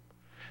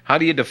 How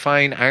do you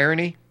define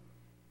irony?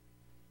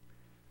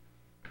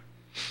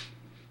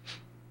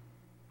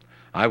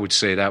 I would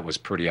say that was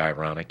pretty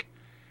ironic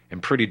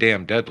and pretty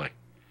damn deadly.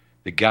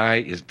 The guy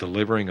is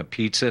delivering a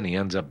pizza and he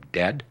ends up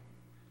dead?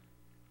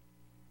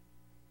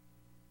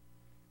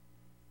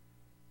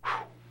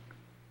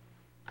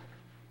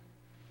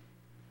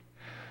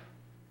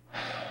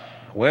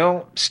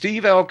 Well,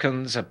 Steve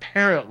Elkins,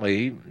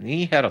 apparently,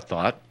 he had a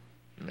thought,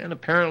 and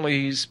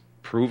apparently he's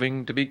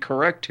proving to be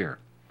correct here.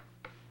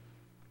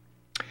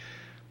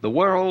 The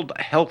World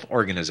Health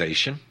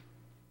Organization,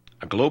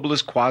 a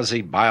globalist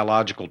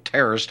quasi-biological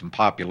terrorist and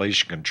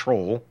population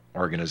control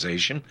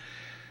organization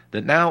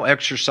that now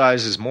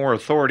exercises more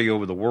authority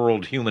over the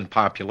world human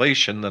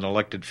population than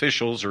elected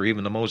officials or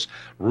even the most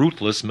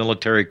ruthless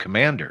military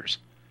commanders.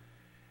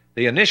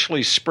 They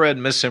initially spread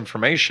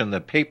misinformation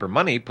that paper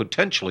money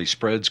potentially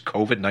spreads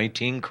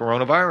COVID-19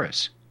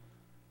 coronavirus.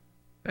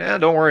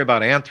 Don't worry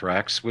about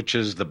anthrax, which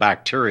is the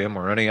bacterium,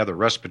 or any other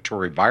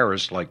respiratory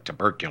virus like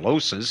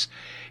tuberculosis.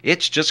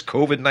 It's just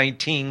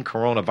COVID-19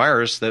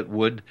 coronavirus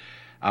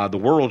that the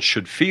world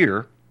should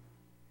fear,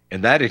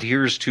 and that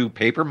adheres to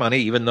paper money,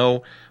 even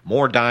though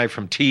more die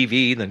from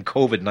TV than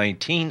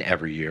COVID-19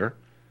 every year.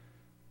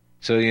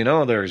 So,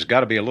 there's got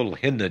to be a little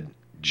hidden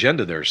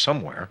agenda there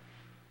somewhere.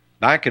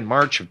 Back in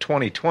March of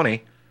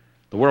 2020,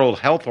 the World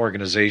Health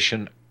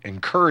Organization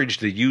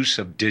encouraged the use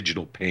of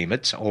digital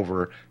payments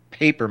over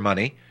paper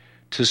money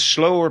to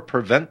slow or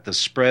prevent the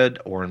spread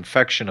or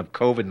infection of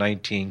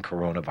COVID-19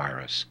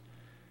 coronavirus.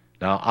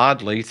 Now,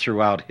 oddly,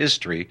 throughout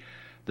history,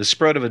 the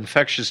spread of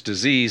infectious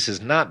disease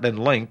has not been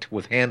linked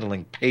with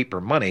handling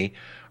paper money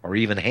or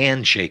even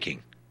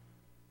handshaking.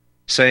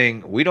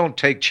 Saying, "We don't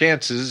take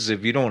chances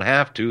if you don't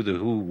have to," the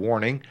WHO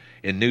warning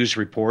in news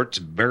reports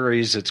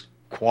buries its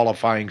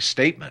qualifying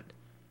statement.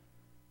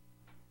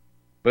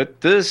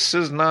 But this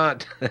is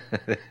not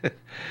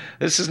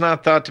this is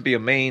not thought to be a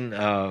main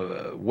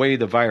way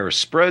the virus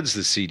spreads,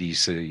 the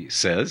CDC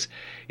says.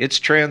 It's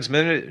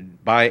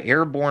transmitted by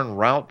airborne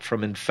route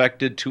from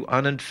infected to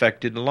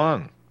uninfected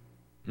lung.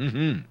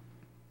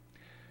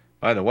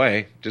 By the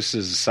way, just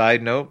as a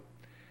side note,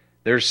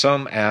 there's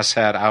some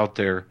asshat out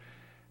there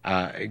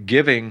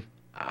giving,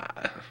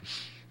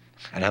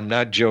 and I'm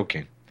not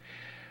joking,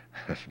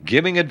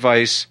 giving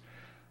advice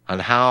on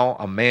how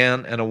a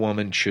man and a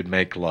woman should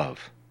make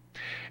love.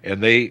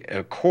 And they,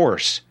 of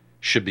course,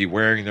 should be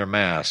wearing their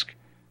mask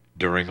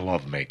during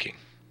lovemaking.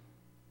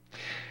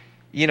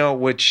 You know,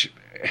 which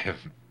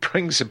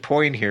brings a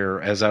point here.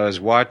 As I was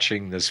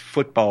watching this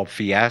football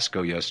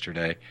fiasco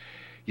yesterday,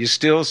 you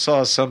still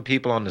saw some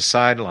people on the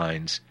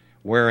sidelines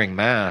wearing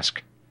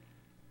masks.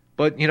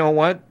 But you know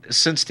what?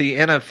 Since the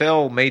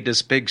NFL made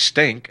this big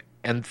stink,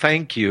 and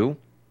thank you,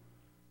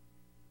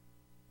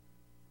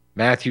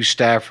 Matthew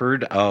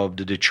Stafford of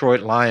the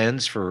Detroit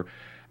Lions, for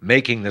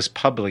making this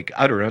public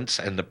utterance,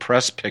 and the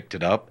press picked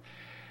it up,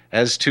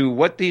 as to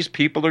what these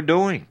people are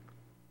doing.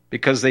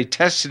 Because they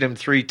tested him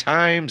 3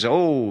 times.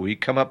 Oh, he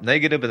come up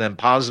negative and then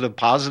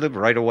positive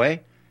right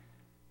away.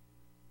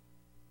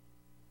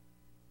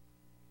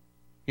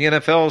 The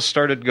NFL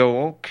started to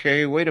go,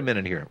 okay, wait a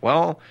minute here.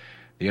 Well,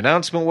 the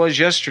announcement was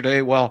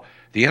yesterday, well,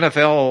 the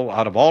NFL,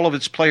 out of all of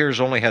its players,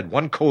 only had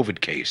 1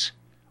 COVID case.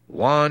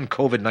 1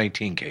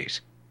 COVID-19 case.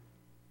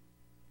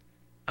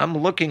 I'm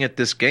looking at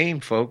this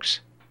game, folks.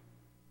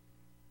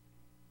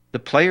 The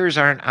players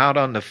aren't out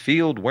on the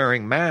field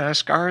wearing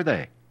masks, are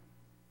they?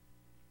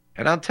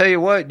 And I'll tell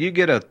you what, you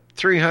get a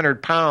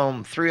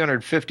 300-pound,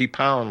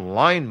 350-pound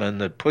lineman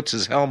that puts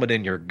his helmet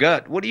in your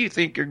gut, what do you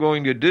think you're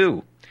going to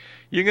do?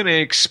 You're going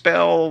to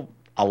expel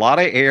a lot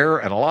of air,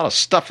 and a lot of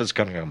stuff is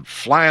going to come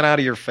flying out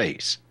of your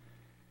face.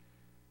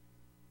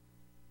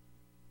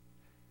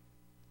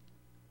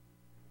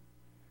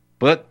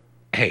 But,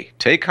 hey,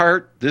 take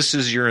heart. This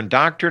is your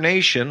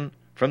indoctrination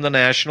from the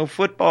National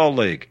Football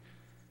League.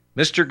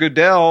 Mr.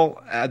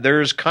 Goodell,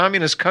 there's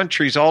communist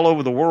countries all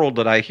over the world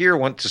that I hear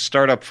want to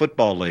start up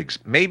football leagues.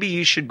 Maybe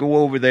you should go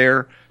over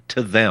there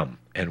to them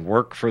and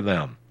work for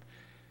them.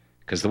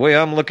 Because the way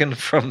I'm looking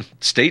from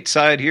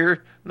stateside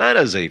here, not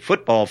as a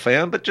football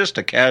fan, but just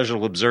a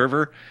casual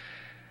observer,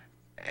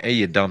 hey,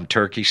 you dumb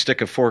turkey, stick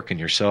a fork in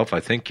yourself.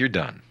 I think you're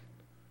done.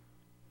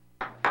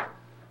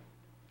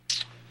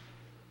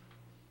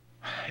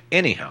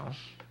 Anyhow,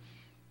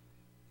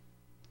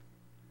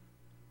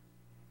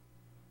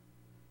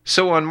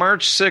 so on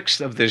March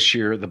 6th of this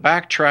year, the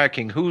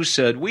backtracking WHO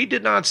said, we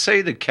did not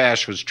say that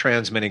cash was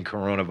transmitting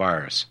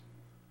coronavirus.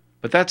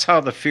 But that's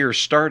how the fear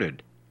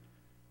started.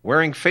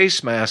 Wearing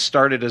face masks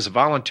started as a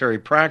voluntary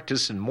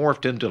practice and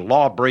morphed into a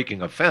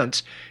law-breaking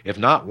offense, if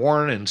not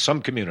worn in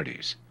some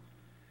communities.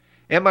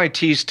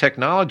 MIT's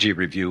Technology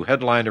Review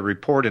headlined a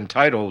report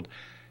entitled,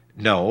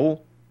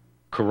 No,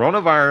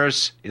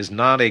 Coronavirus is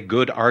not a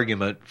good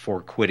argument for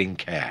quitting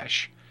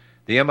cash.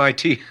 The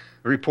MIT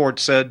report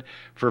said,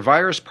 for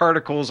virus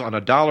particles on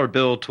a dollar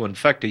bill to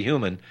infect a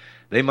human,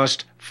 they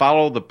must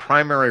follow the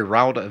primary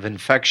route of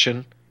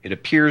infection. It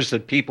appears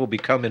that people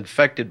become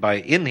infected by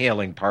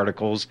inhaling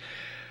particles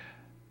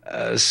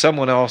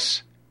someone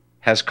else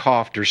has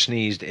coughed or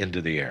sneezed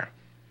into the air.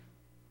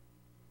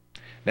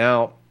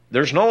 Now,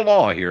 there's no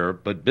law here,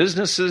 but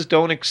businesses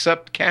don't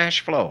accept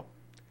cash flow.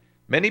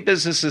 Many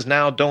businesses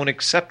now don't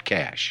accept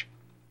cash.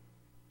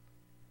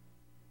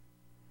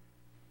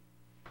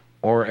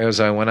 Or as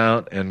I went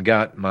out and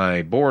got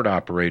my board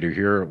operator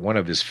here one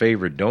of his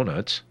favorite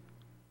donuts.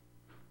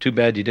 Too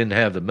bad you didn't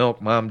have the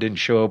milk. Mom didn't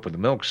show up with the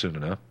milk soon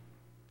enough.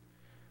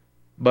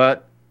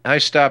 But I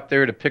stopped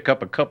there to pick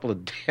up a couple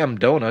of damn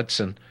donuts,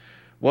 and,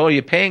 well,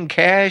 you paying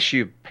cash,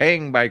 you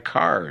paying by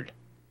card.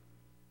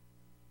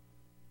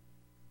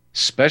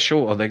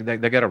 Special, they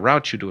got to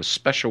route you to a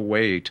special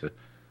way to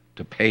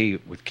pay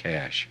with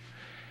cash.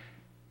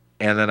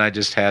 And then I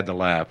just had to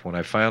laugh. When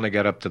I finally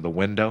got up to the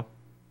window,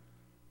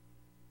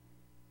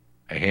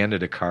 I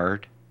handed a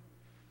card,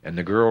 and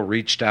the girl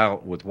reached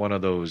out with one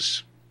of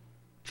those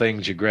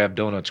things you grab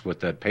donuts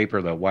with, that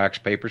paper, the wax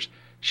papers.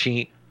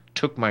 She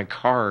took my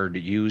card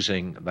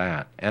using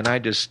that, and I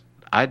just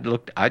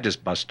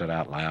busted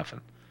out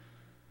laughing.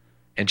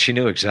 And she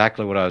knew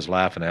exactly what I was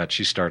laughing at.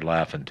 She started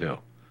laughing too.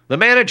 The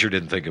manager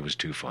didn't think it was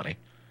too funny,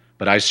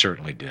 but I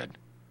certainly did.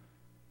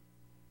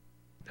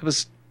 It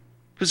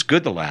was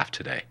good to laugh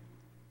today,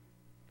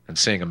 and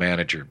seeing a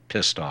manager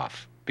pissed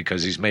off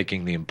because he's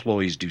making the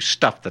employees do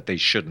stuff that they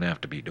shouldn't have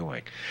to be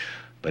doing.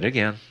 But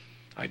again,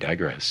 I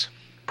digress.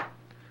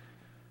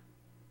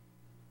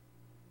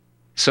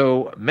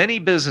 So many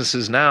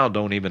businesses now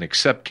don't even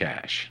accept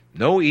cash.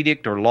 No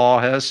edict or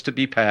law has to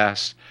be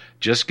passed.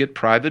 Just get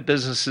private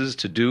businesses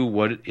to do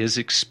what is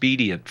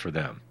expedient for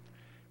them.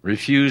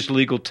 Refuse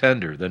legal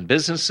tender. Then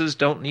businesses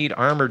don't need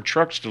armored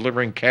trucks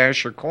delivering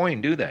cash or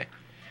coin, do they?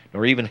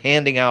 Nor even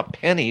handing out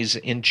pennies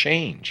in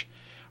change,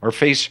 or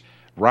face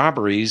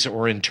robberies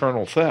or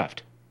internal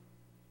theft.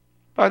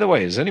 By the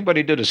way, has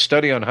anybody did a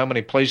study on how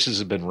many places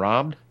have been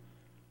robbed?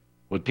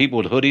 with people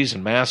with hoodies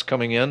and masks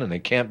coming in and they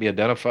can't be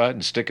identified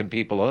and sticking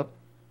people up?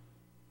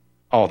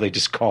 Oh, they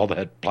just call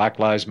that Black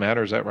Lives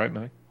Matter. Is that right,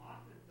 Mike?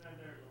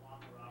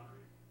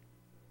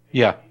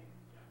 Yeah.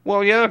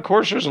 Well, yeah, of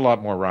course there's a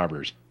lot more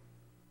robberies.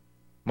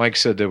 Mike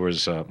said there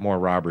was more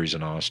robberies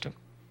in Austin.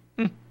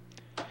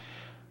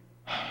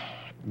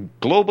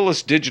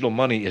 Globalist digital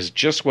money is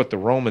just what the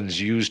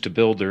Romans used to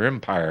build their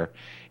empire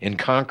in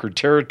conquered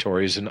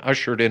territories and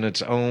ushered in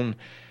its own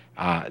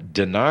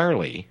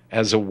denarially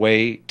as a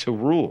way to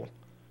rule.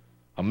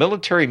 A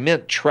military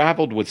mint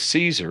traveled with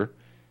Caesar.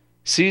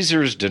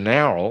 Caesar's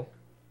denarii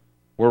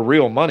were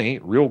real money,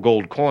 real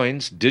gold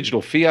coins.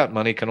 Digital fiat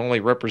money can only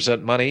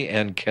represent money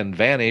and can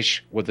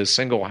vanish with a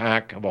single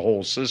hack of a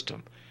whole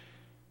system.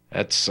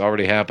 That's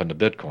already happened to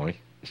Bitcoin.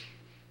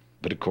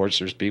 But of course,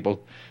 there's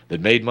people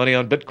that made money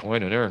on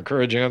Bitcoin and they're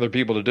encouraging other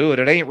people to do it.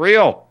 It ain't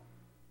real.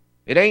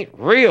 It ain't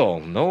real.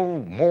 No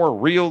more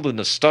real than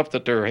the stuff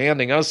that they're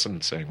handing us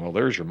and saying, well,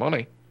 there's your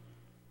money.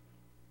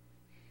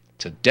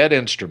 It's a dead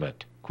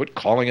instrument. Quit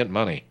calling it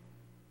money.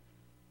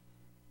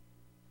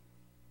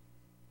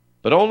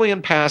 But only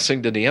in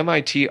passing did the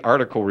MIT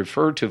article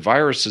refer to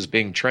viruses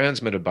being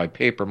transmitted by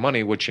paper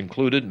money, which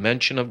included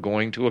mention of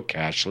going to a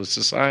cashless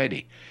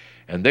society.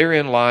 And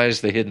therein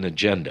lies the hidden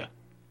agenda.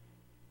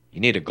 You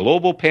need a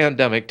global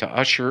pandemic to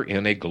usher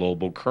in a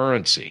global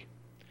currency,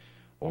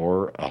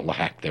 or a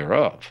lack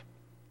thereof.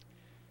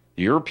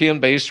 The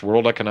European-based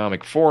World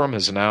Economic Forum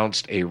has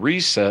announced a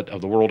reset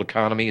of the world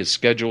economy is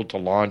scheduled to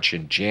launch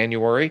in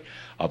January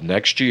of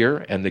next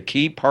year, and the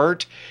key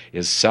part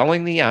is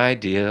selling the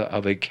idea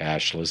of a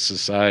cashless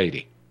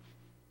society.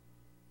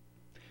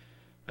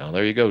 Now,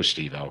 there you go,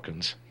 Steve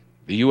Elkins.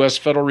 The U.S.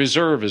 Federal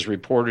Reserve is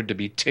reported to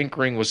be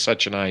tinkering with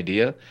such an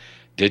idea.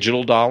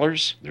 Digital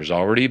dollars, there's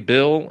already a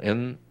bill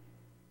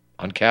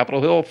on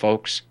Capitol Hill,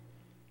 folks,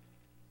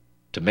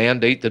 to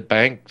mandate that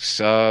banks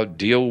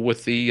deal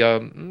with the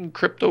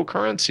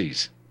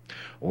cryptocurrencies,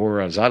 or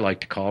as I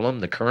like to call them,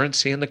 the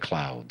currency in the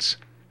clouds.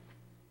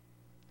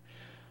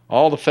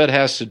 All the Fed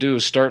has to do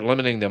is start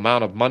limiting the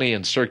amount of money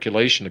in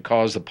circulation to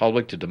cause the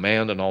public to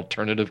demand an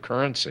alternative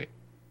currency.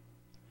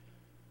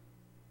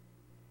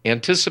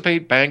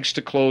 Anticipate banks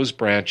to close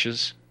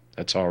branches.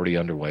 That's already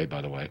underway,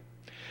 by the way.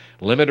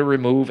 Limit or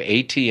remove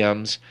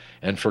ATMs,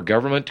 and for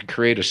government to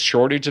create a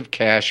shortage of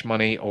cash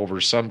money over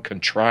some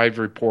contrived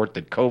report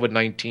that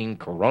COVID-19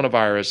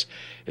 coronavirus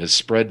is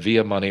spread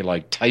via money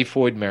like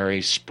Typhoid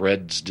Mary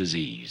spreads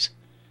disease.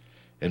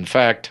 In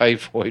fact,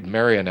 Typhoid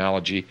Mary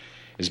analogy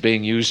is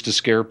being used to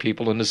scare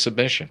people into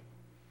submission.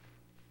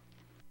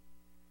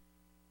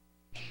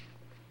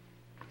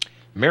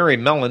 Mary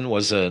Mellon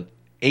was an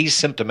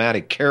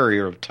asymptomatic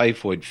carrier of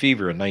typhoid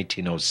fever in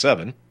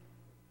 1907.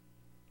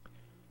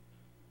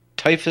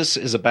 Typhus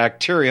is a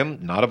bacterium,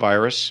 not a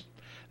virus,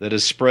 that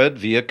is spread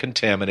via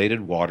contaminated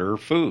water or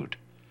food.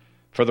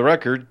 For the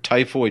record,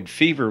 typhoid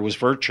fever was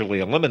virtually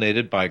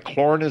eliminated by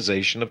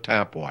chlorinization of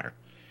tap water,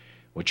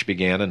 which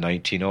began in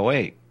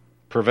 1908.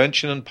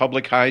 Prevention and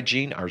public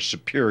hygiene are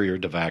superior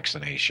to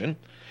vaccination.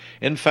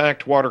 In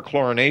fact, water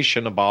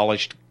chlorination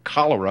abolished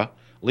cholera,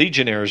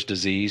 Legionnaire's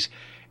disease,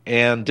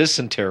 and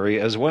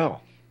dysentery as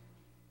well.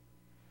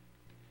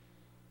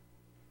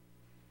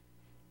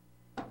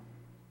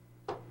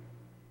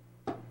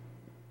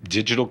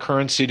 Digital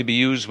currency to be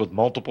used with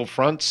multiple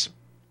fronts?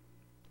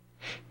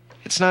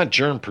 It's not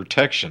germ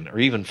protection or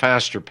even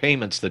faster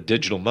payments that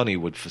digital money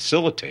would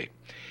facilitate.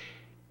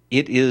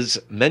 It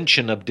is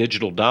mention of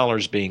digital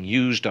dollars being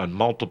used on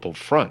multiple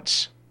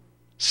fronts,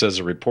 says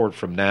a report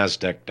from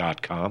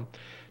NASDAQ.com.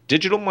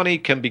 Digital money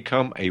can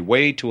become a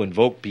way to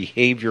invoke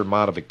behavior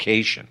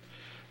modification.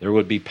 There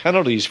would be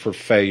penalties for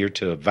failure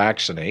to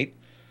vaccinate,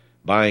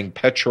 buying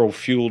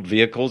petrol-fueled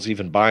vehicles,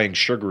 even buying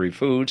sugary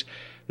foods.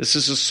 This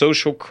is a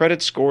social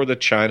credit score that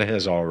China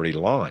has already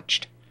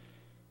launched.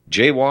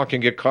 Jaywalk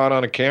and get caught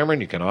on a camera,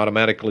 and you can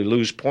automatically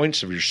lose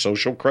points of your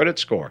social credit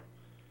score.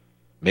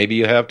 Maybe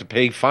you have to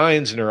pay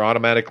fines and are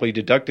automatically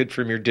deducted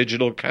from your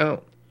digital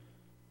account.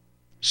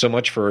 So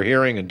much for a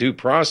hearing and due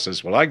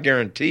process. Well, I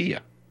guarantee you.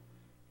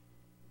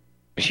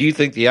 You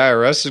think the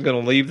IRS is going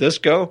to leave this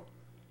go?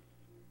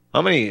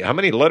 How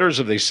many letters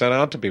have they sent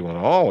out to people?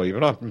 Oh, you've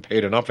not been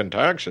paid enough in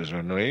taxes,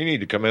 and you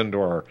need to come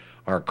into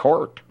our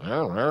court.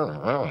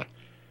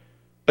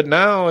 But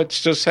now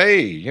it's just,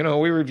 hey,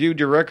 we reviewed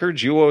your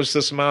records. You owe us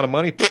this amount of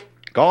money.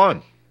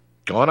 Gone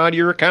out of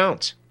your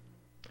accounts.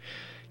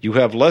 You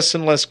have less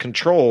and less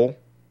control.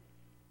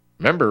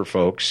 Remember,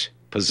 folks,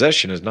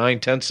 possession is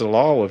 9/10 of the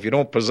law. If you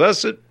don't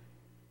possess it,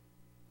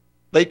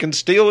 they can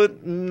steal it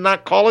and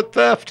not call it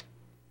theft.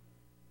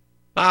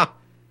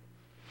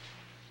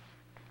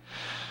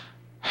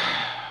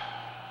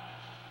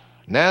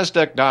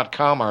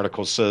 NASDAQ.com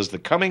article says the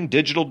coming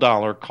digital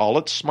dollar, call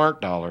it smart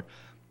dollar,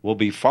 will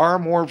be far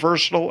more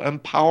versatile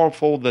and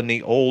powerful than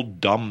the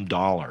old dumb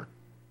dollar.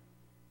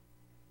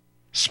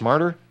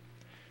 Smarter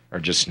or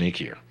just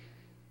sneakier?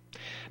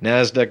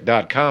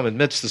 NASDAQ.com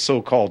admits the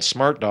so-called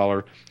smart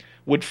dollar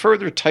would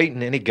further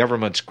tighten any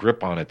government's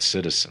grip on its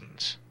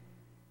citizens.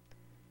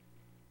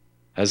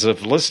 as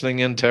if listening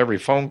into every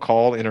phone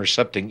call,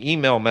 intercepting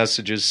email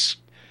messages,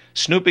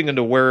 snooping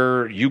into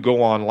where you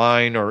go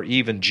online or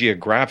even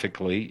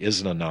geographically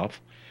isn't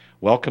enough.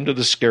 Welcome to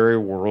the scary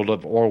world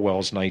of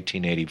Orwell's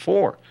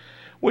 1984,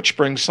 which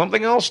brings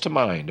something else to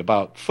mind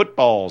about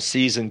football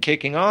season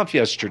kicking off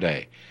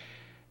yesterday.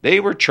 They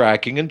were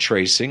tracking and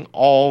tracing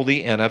all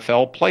the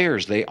NFL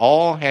players. They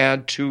all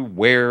had to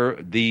wear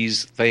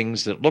these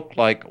things that looked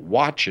like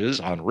watches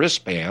on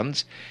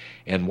wristbands.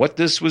 And what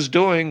this was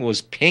doing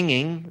was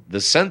pinging the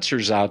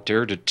sensors out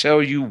there to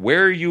tell you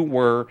where you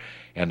were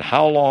and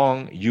how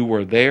long you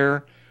were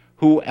there,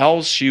 who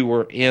else you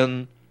were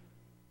in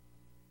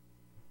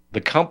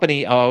the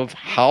company of,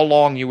 how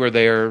long you were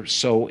there.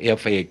 So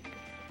if a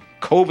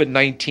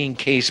COVID-19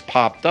 case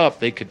popped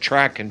up, they could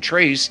track and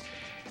trace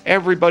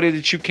everybody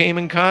that you came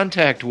in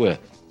contact with.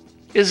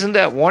 Isn't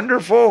that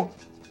wonderful?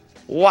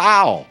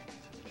 Wow.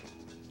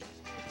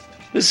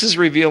 This is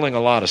revealing a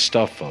lot of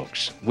stuff,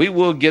 folks. We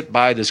will get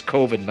by this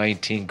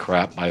COVID-19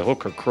 crap by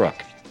hook or crook.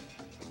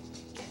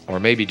 Or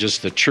maybe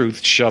just the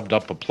truth shoved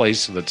up a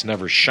place that's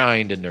never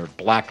shined in their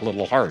black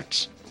little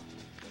hearts.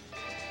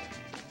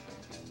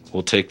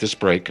 We'll take this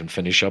break and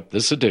finish up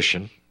this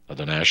edition of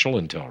the National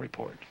Intel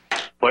Report.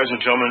 Ladies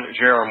and gentlemen,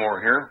 J.R.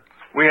 Moore here.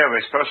 We have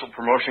a special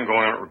promotion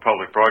going on at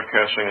Republic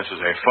Broadcasting. This is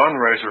a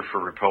fundraiser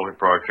for Republic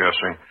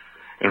Broadcasting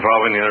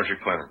involving the energy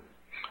cleaner.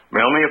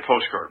 Mail me a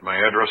postcard. My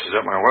address is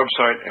at my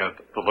website at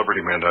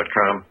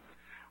thelibertyman.com.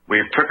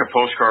 We pick a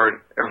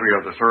postcard every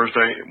other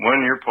Thursday.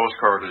 When your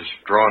postcard is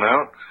drawn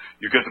out,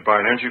 you get to buy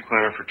an energy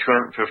cleaner for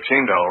 $215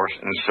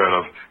 instead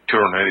of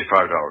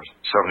 $285,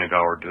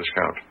 $70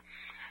 discount.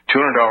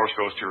 $200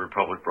 goes to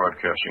Republic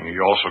Broadcasting. You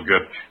also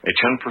get a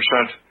 10%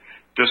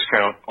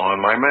 discount on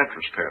my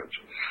mattress pads.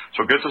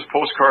 So get those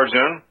postcards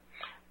in,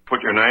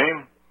 put your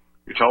name,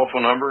 your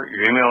telephone number,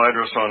 your email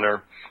address on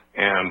there,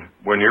 and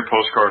when your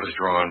postcard is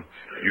drawn,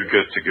 you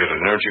get to get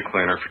an energy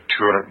cleaner for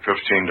 $215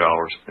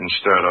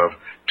 instead of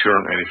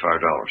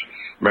 $285.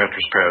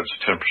 Mattress pads,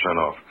 10%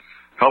 off.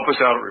 Help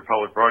us out at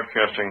Republic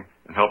Broadcasting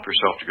and help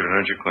yourself to get an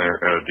energy cleaner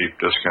at a deep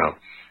discount.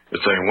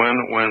 It's a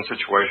win-win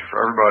situation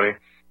for everybody.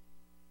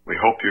 We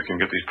hope you can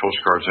get these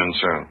postcards in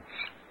soon.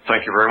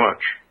 Thank you very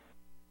much.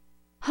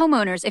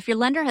 Homeowners, if your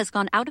lender has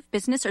gone out of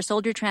business or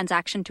sold your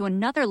transaction to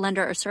another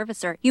lender or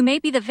servicer, you may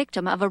be the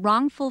victim of a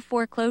wrongful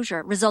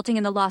foreclosure, resulting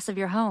in the loss of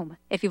your home.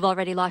 If you've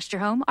already lost your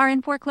home, are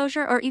in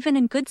foreclosure, or even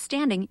in good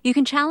standing, you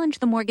can challenge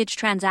the mortgage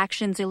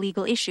transaction's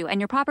illegal issue,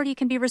 and your property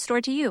can be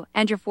restored to you,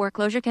 and your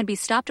foreclosure can be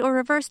stopped or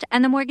reversed,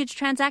 and the mortgage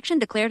transaction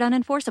declared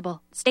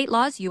unenforceable. State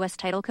laws, U.S.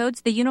 title codes,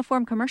 the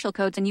Uniform Commercial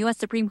Codes, and U.S.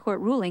 Supreme Court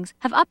rulings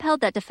have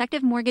upheld that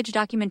defective mortgage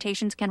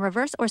documentations can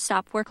reverse or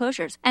stop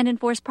foreclosures and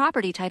enforce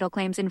property title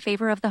claims in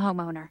favor of the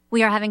homeowner.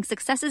 We are having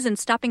successes in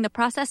stopping the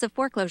process of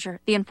foreclosure,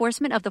 the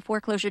enforcement of the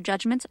foreclosure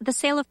judgments, the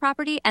sale of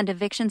property, and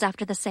evictions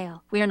after the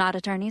sale. We are not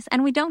attorneys,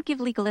 and we don't give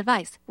legal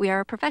advice. We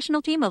are a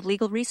professional team of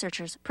legal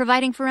researchers,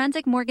 providing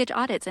forensic mortgage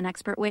audits and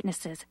expert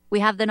witnesses.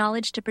 We have the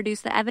knowledge to produce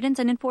the evidence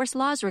and enforce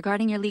laws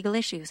regarding your legal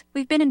issues.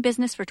 We've been in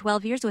business for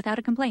 12 years without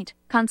a complaint.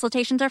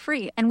 Consultations are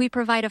free, and we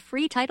provide a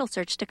free title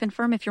search to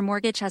confirm if your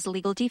mortgage has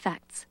legal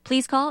defects.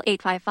 Please call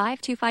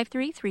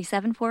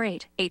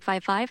 855-253-3748.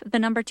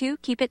 855, 2,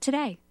 keep it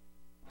today.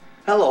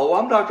 Hello,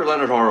 I'm Dr.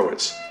 Leonard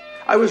Horowitz.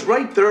 I was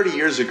right 30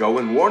 years ago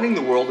in warning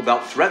the world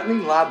about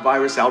threatening lab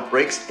virus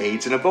outbreaks,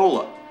 AIDS, and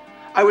Ebola.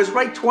 I was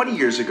right 20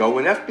 years ago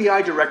when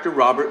FBI Director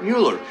Robert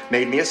Mueller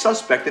made me a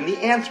suspect in the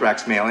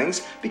anthrax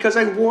mailings because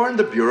I warned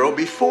the Bureau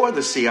before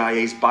the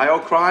CIA's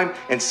biocrime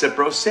and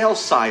Cipro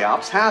sales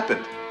psyops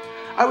happened.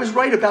 I was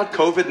right about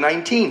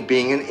COVID-19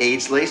 being an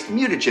AIDS-laced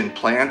mutagen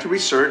planned to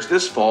resurge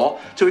this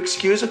fall to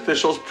excuse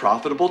officials'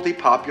 profitable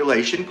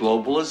depopulation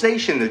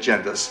globalization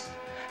agendas.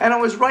 And I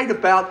was right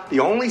about the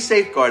only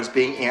safeguards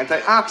being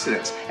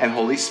antioxidants and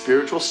holy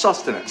spiritual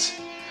sustenance.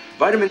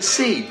 Vitamin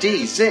C,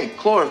 D, zinc,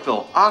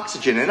 chlorophyll,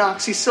 oxygen, and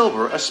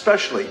oxysilver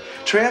especially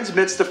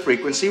transmits the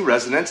frequency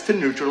resonance to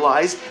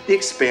neutralize the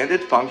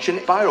expanded function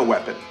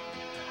bioweapon.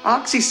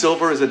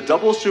 Oxysilver is a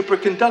double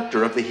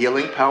superconductor of the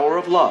healing power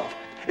of love.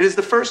 It is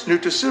the first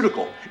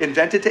nutraceutical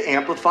invented to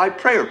amplify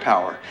prayer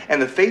power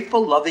and the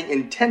faithful loving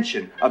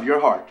intention of your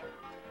heart.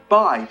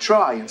 Buy,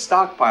 try, and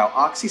stockpile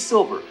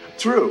Oxysilver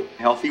through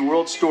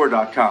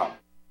HealthyWorldStore.com.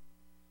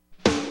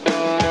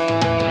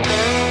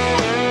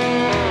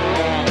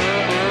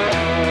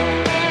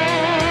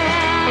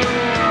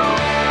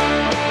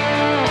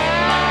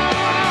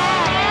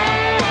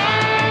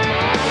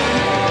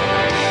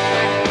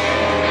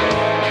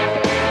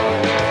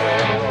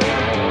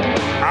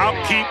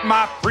 I'll keep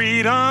my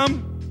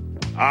freedom.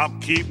 I'll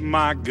keep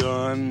my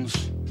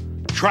guns.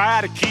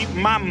 Try to keep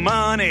my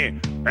money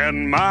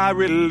and my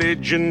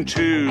religion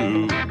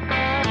too.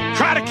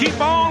 Try to keep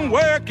on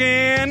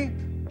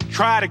working,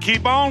 try to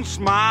keep on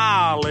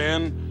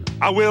smiling.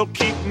 I will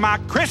keep my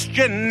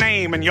Christian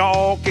name and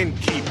y'all can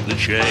keep the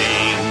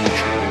change.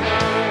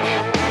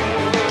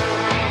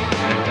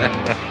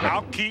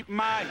 I'll keep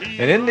my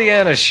An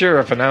Indiana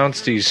sheriff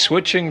announced he's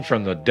switching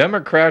from the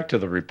Democrat to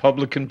the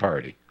Republican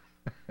Party.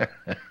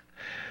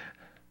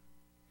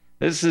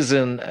 This is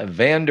in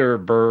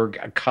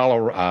Vanderburgh,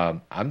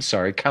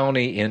 Colorado.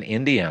 County in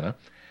Indiana.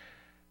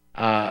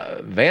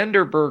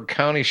 Vanderburgh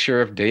County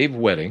Sheriff Dave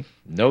Whitting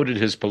noted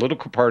his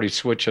political party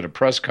switch at a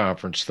press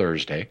conference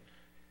Thursday.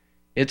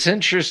 It's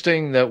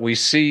interesting that we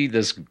see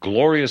this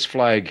glorious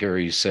flag here,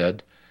 he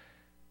said.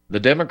 The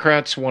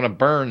Democrats want to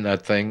burn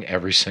that thing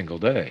every single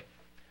day.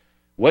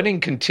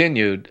 Whitting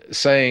continued,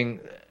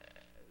 saying,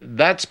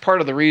 that's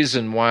part of the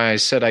reason why I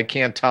said I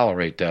can't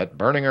tolerate that,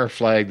 burning our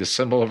flag, the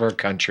symbol of our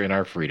country and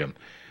our freedom,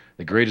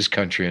 the greatest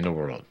country in the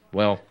world.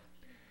 Well,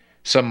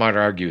 some might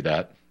argue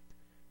that.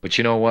 But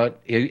you know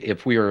what?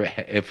 If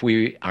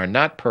we are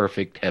not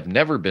perfect, have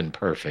never been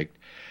perfect,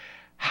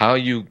 how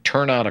you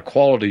turn out a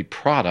quality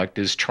product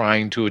is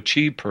trying to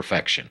achieve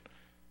perfection.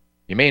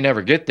 You may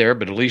never get there,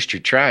 but at least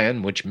you're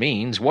trying, which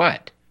means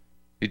what?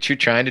 That you're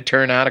trying to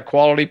turn out a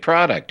quality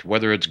product,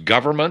 whether it's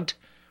government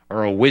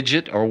or a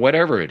widget or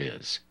whatever it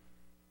is.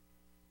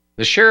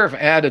 The sheriff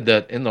added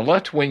that in the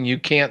left wing you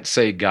can't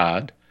say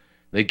God.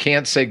 They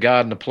can't say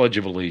God in the Pledge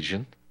of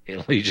Allegiance.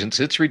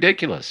 It's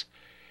ridiculous.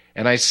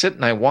 And I sit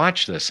and I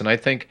watch this and I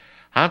think,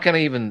 how can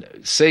I even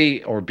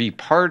say or be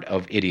part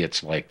of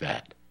idiots like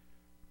that?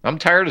 I'm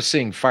tired of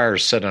seeing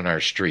fires set on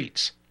our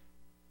streets.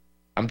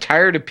 I'm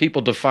tired of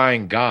people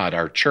defying God,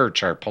 our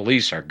church, our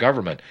police, our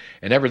government,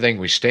 and everything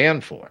we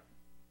stand for.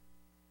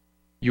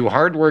 You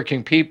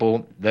hardworking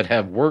people that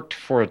have worked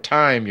for a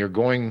time,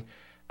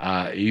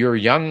 you're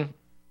young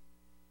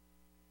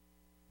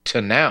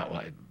to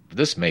now.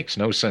 This makes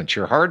no sense.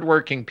 You're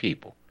hardworking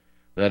people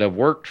that have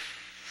worked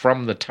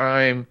from the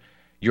time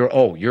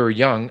you're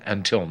young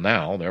until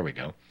now. There we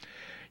go.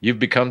 You've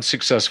become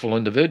successful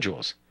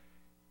individuals.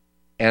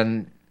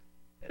 And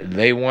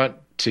they want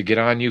to get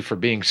on you for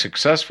being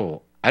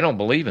successful. I don't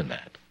believe in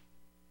that.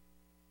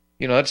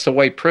 That's the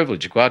white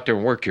privilege. You go out there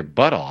and work your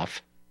butt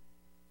off.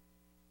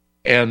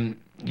 And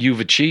you've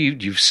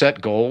achieved, you've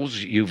set goals,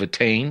 you've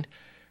attained.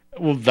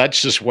 Well,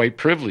 that's just white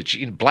privilege.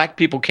 Black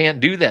people can't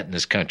do that in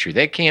this country.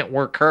 They can't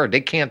work hard. They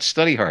can't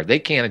study hard. They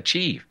can't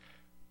achieve.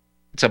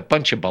 It's a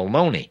bunch of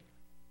baloney.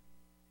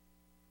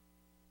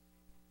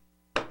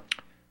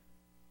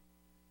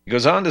 He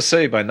goes on to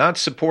say, by not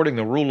supporting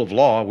the rule of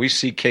law, we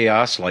see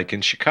chaos like in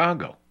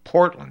Chicago,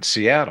 Portland,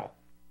 Seattle.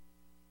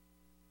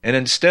 And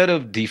instead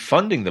of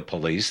defunding the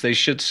police, they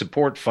should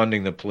support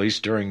funding the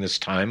police during this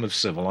time of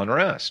civil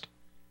unrest.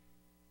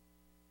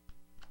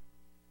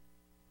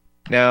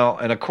 Now,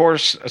 and of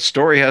course, a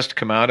story has to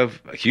come out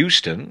of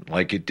Houston,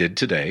 like it did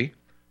today,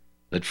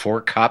 that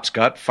 4 cops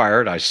got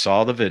fired. I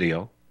saw the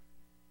video.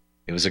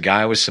 It was a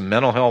guy with some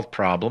mental health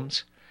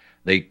problems.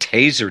 They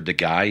tasered the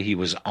guy. He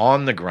was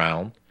on the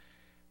ground.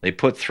 They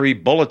put 3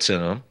 bullets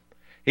in him.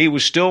 He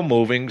was still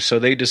moving, so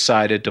they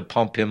decided to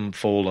pump him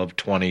full of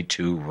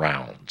 22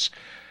 rounds.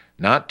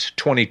 Not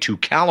 22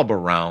 caliber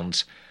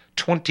rounds,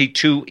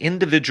 22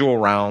 individual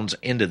rounds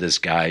into this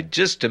guy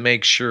just to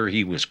make sure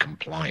he was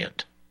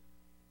compliant.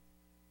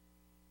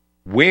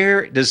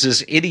 Where does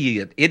this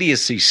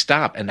idiocy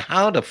stop? And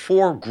how do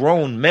 4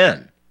 grown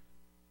men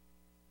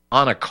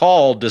on a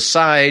call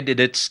decide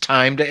that it's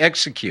time to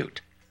execute?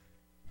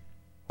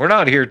 We're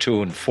not here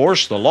to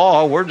enforce the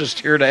law. We're just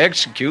here to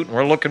execute, and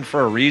we're looking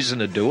for a reason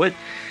to do it.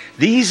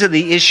 These are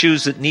the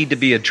issues that need to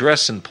be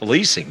addressed in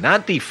policing,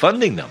 not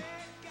defunding them.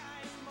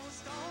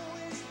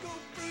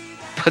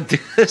 But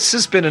this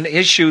has been an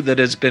issue that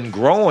has been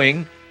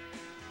growing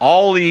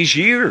all these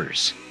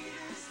years.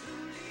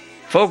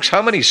 Folks,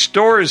 how many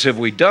stories have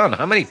we done?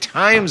 How many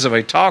times have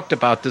I talked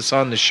about this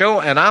on the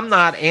show? And I'm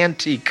not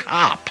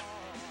anti-cop.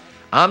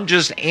 I'm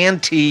just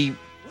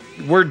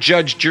we're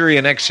judge, jury,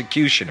 and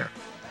executioner.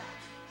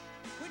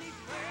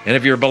 And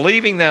if you're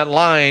believing that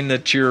line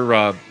that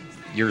your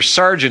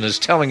sergeant is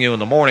telling you in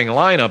the morning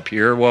lineup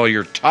here, well,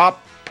 your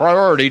top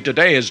priority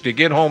today is to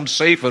get home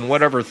safe, and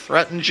whatever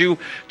threatens you,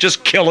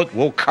 just kill it.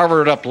 We'll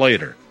cover it up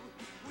later.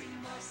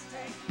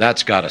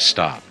 That's got to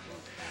stop.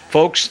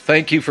 Folks,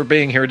 thank you for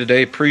being here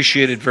today.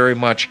 Appreciate it very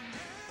much.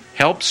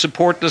 Help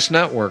support this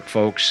network,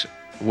 folks,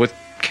 with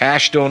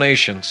cash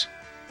donations.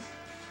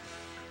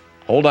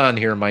 Hold on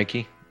here,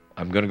 Mikey.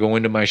 I'm going to go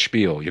into my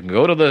spiel. You can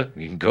go to the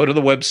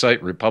website,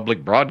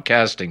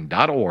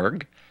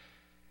 republicbroadcasting.org,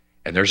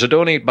 and there's a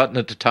donate button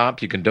at the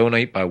top. You can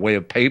donate by way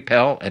of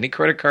PayPal. Any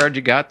credit card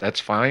you got,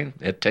 that's fine.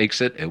 It takes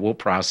it. It will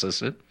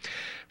process it.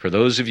 For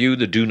those of you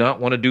that do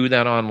not want to do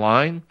that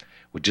online,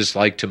 would just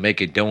like to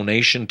make a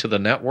donation to the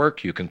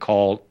network, you can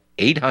call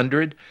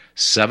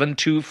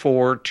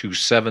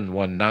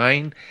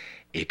 800-724-2719,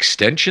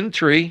 extension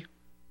 3,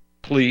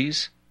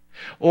 please.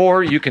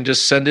 Or you can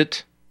just send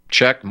it,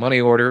 check,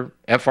 money order,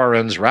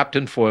 FRNs wrapped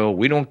in foil,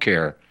 we don't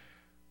care,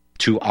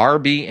 to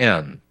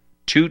RBN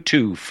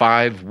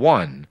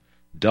 2251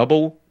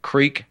 Double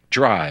Creek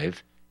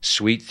Drive,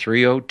 Suite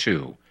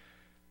 302,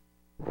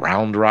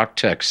 Round Rock,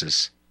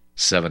 Texas,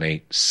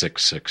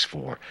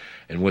 78664.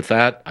 And with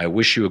that, I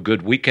wish you a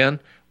good weekend.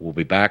 We'll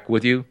be back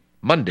with you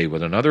Monday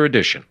with another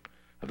edition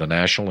of the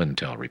National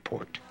Intel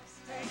Report.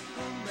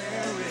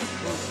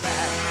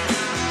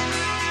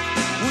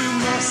 We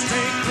must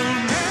take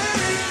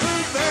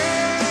America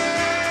back.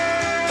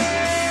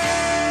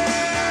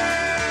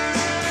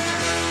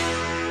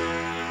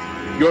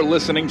 You're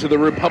listening to the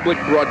Republic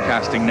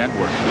Broadcasting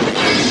Network.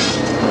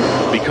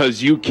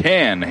 Because you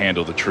can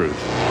handle the truth.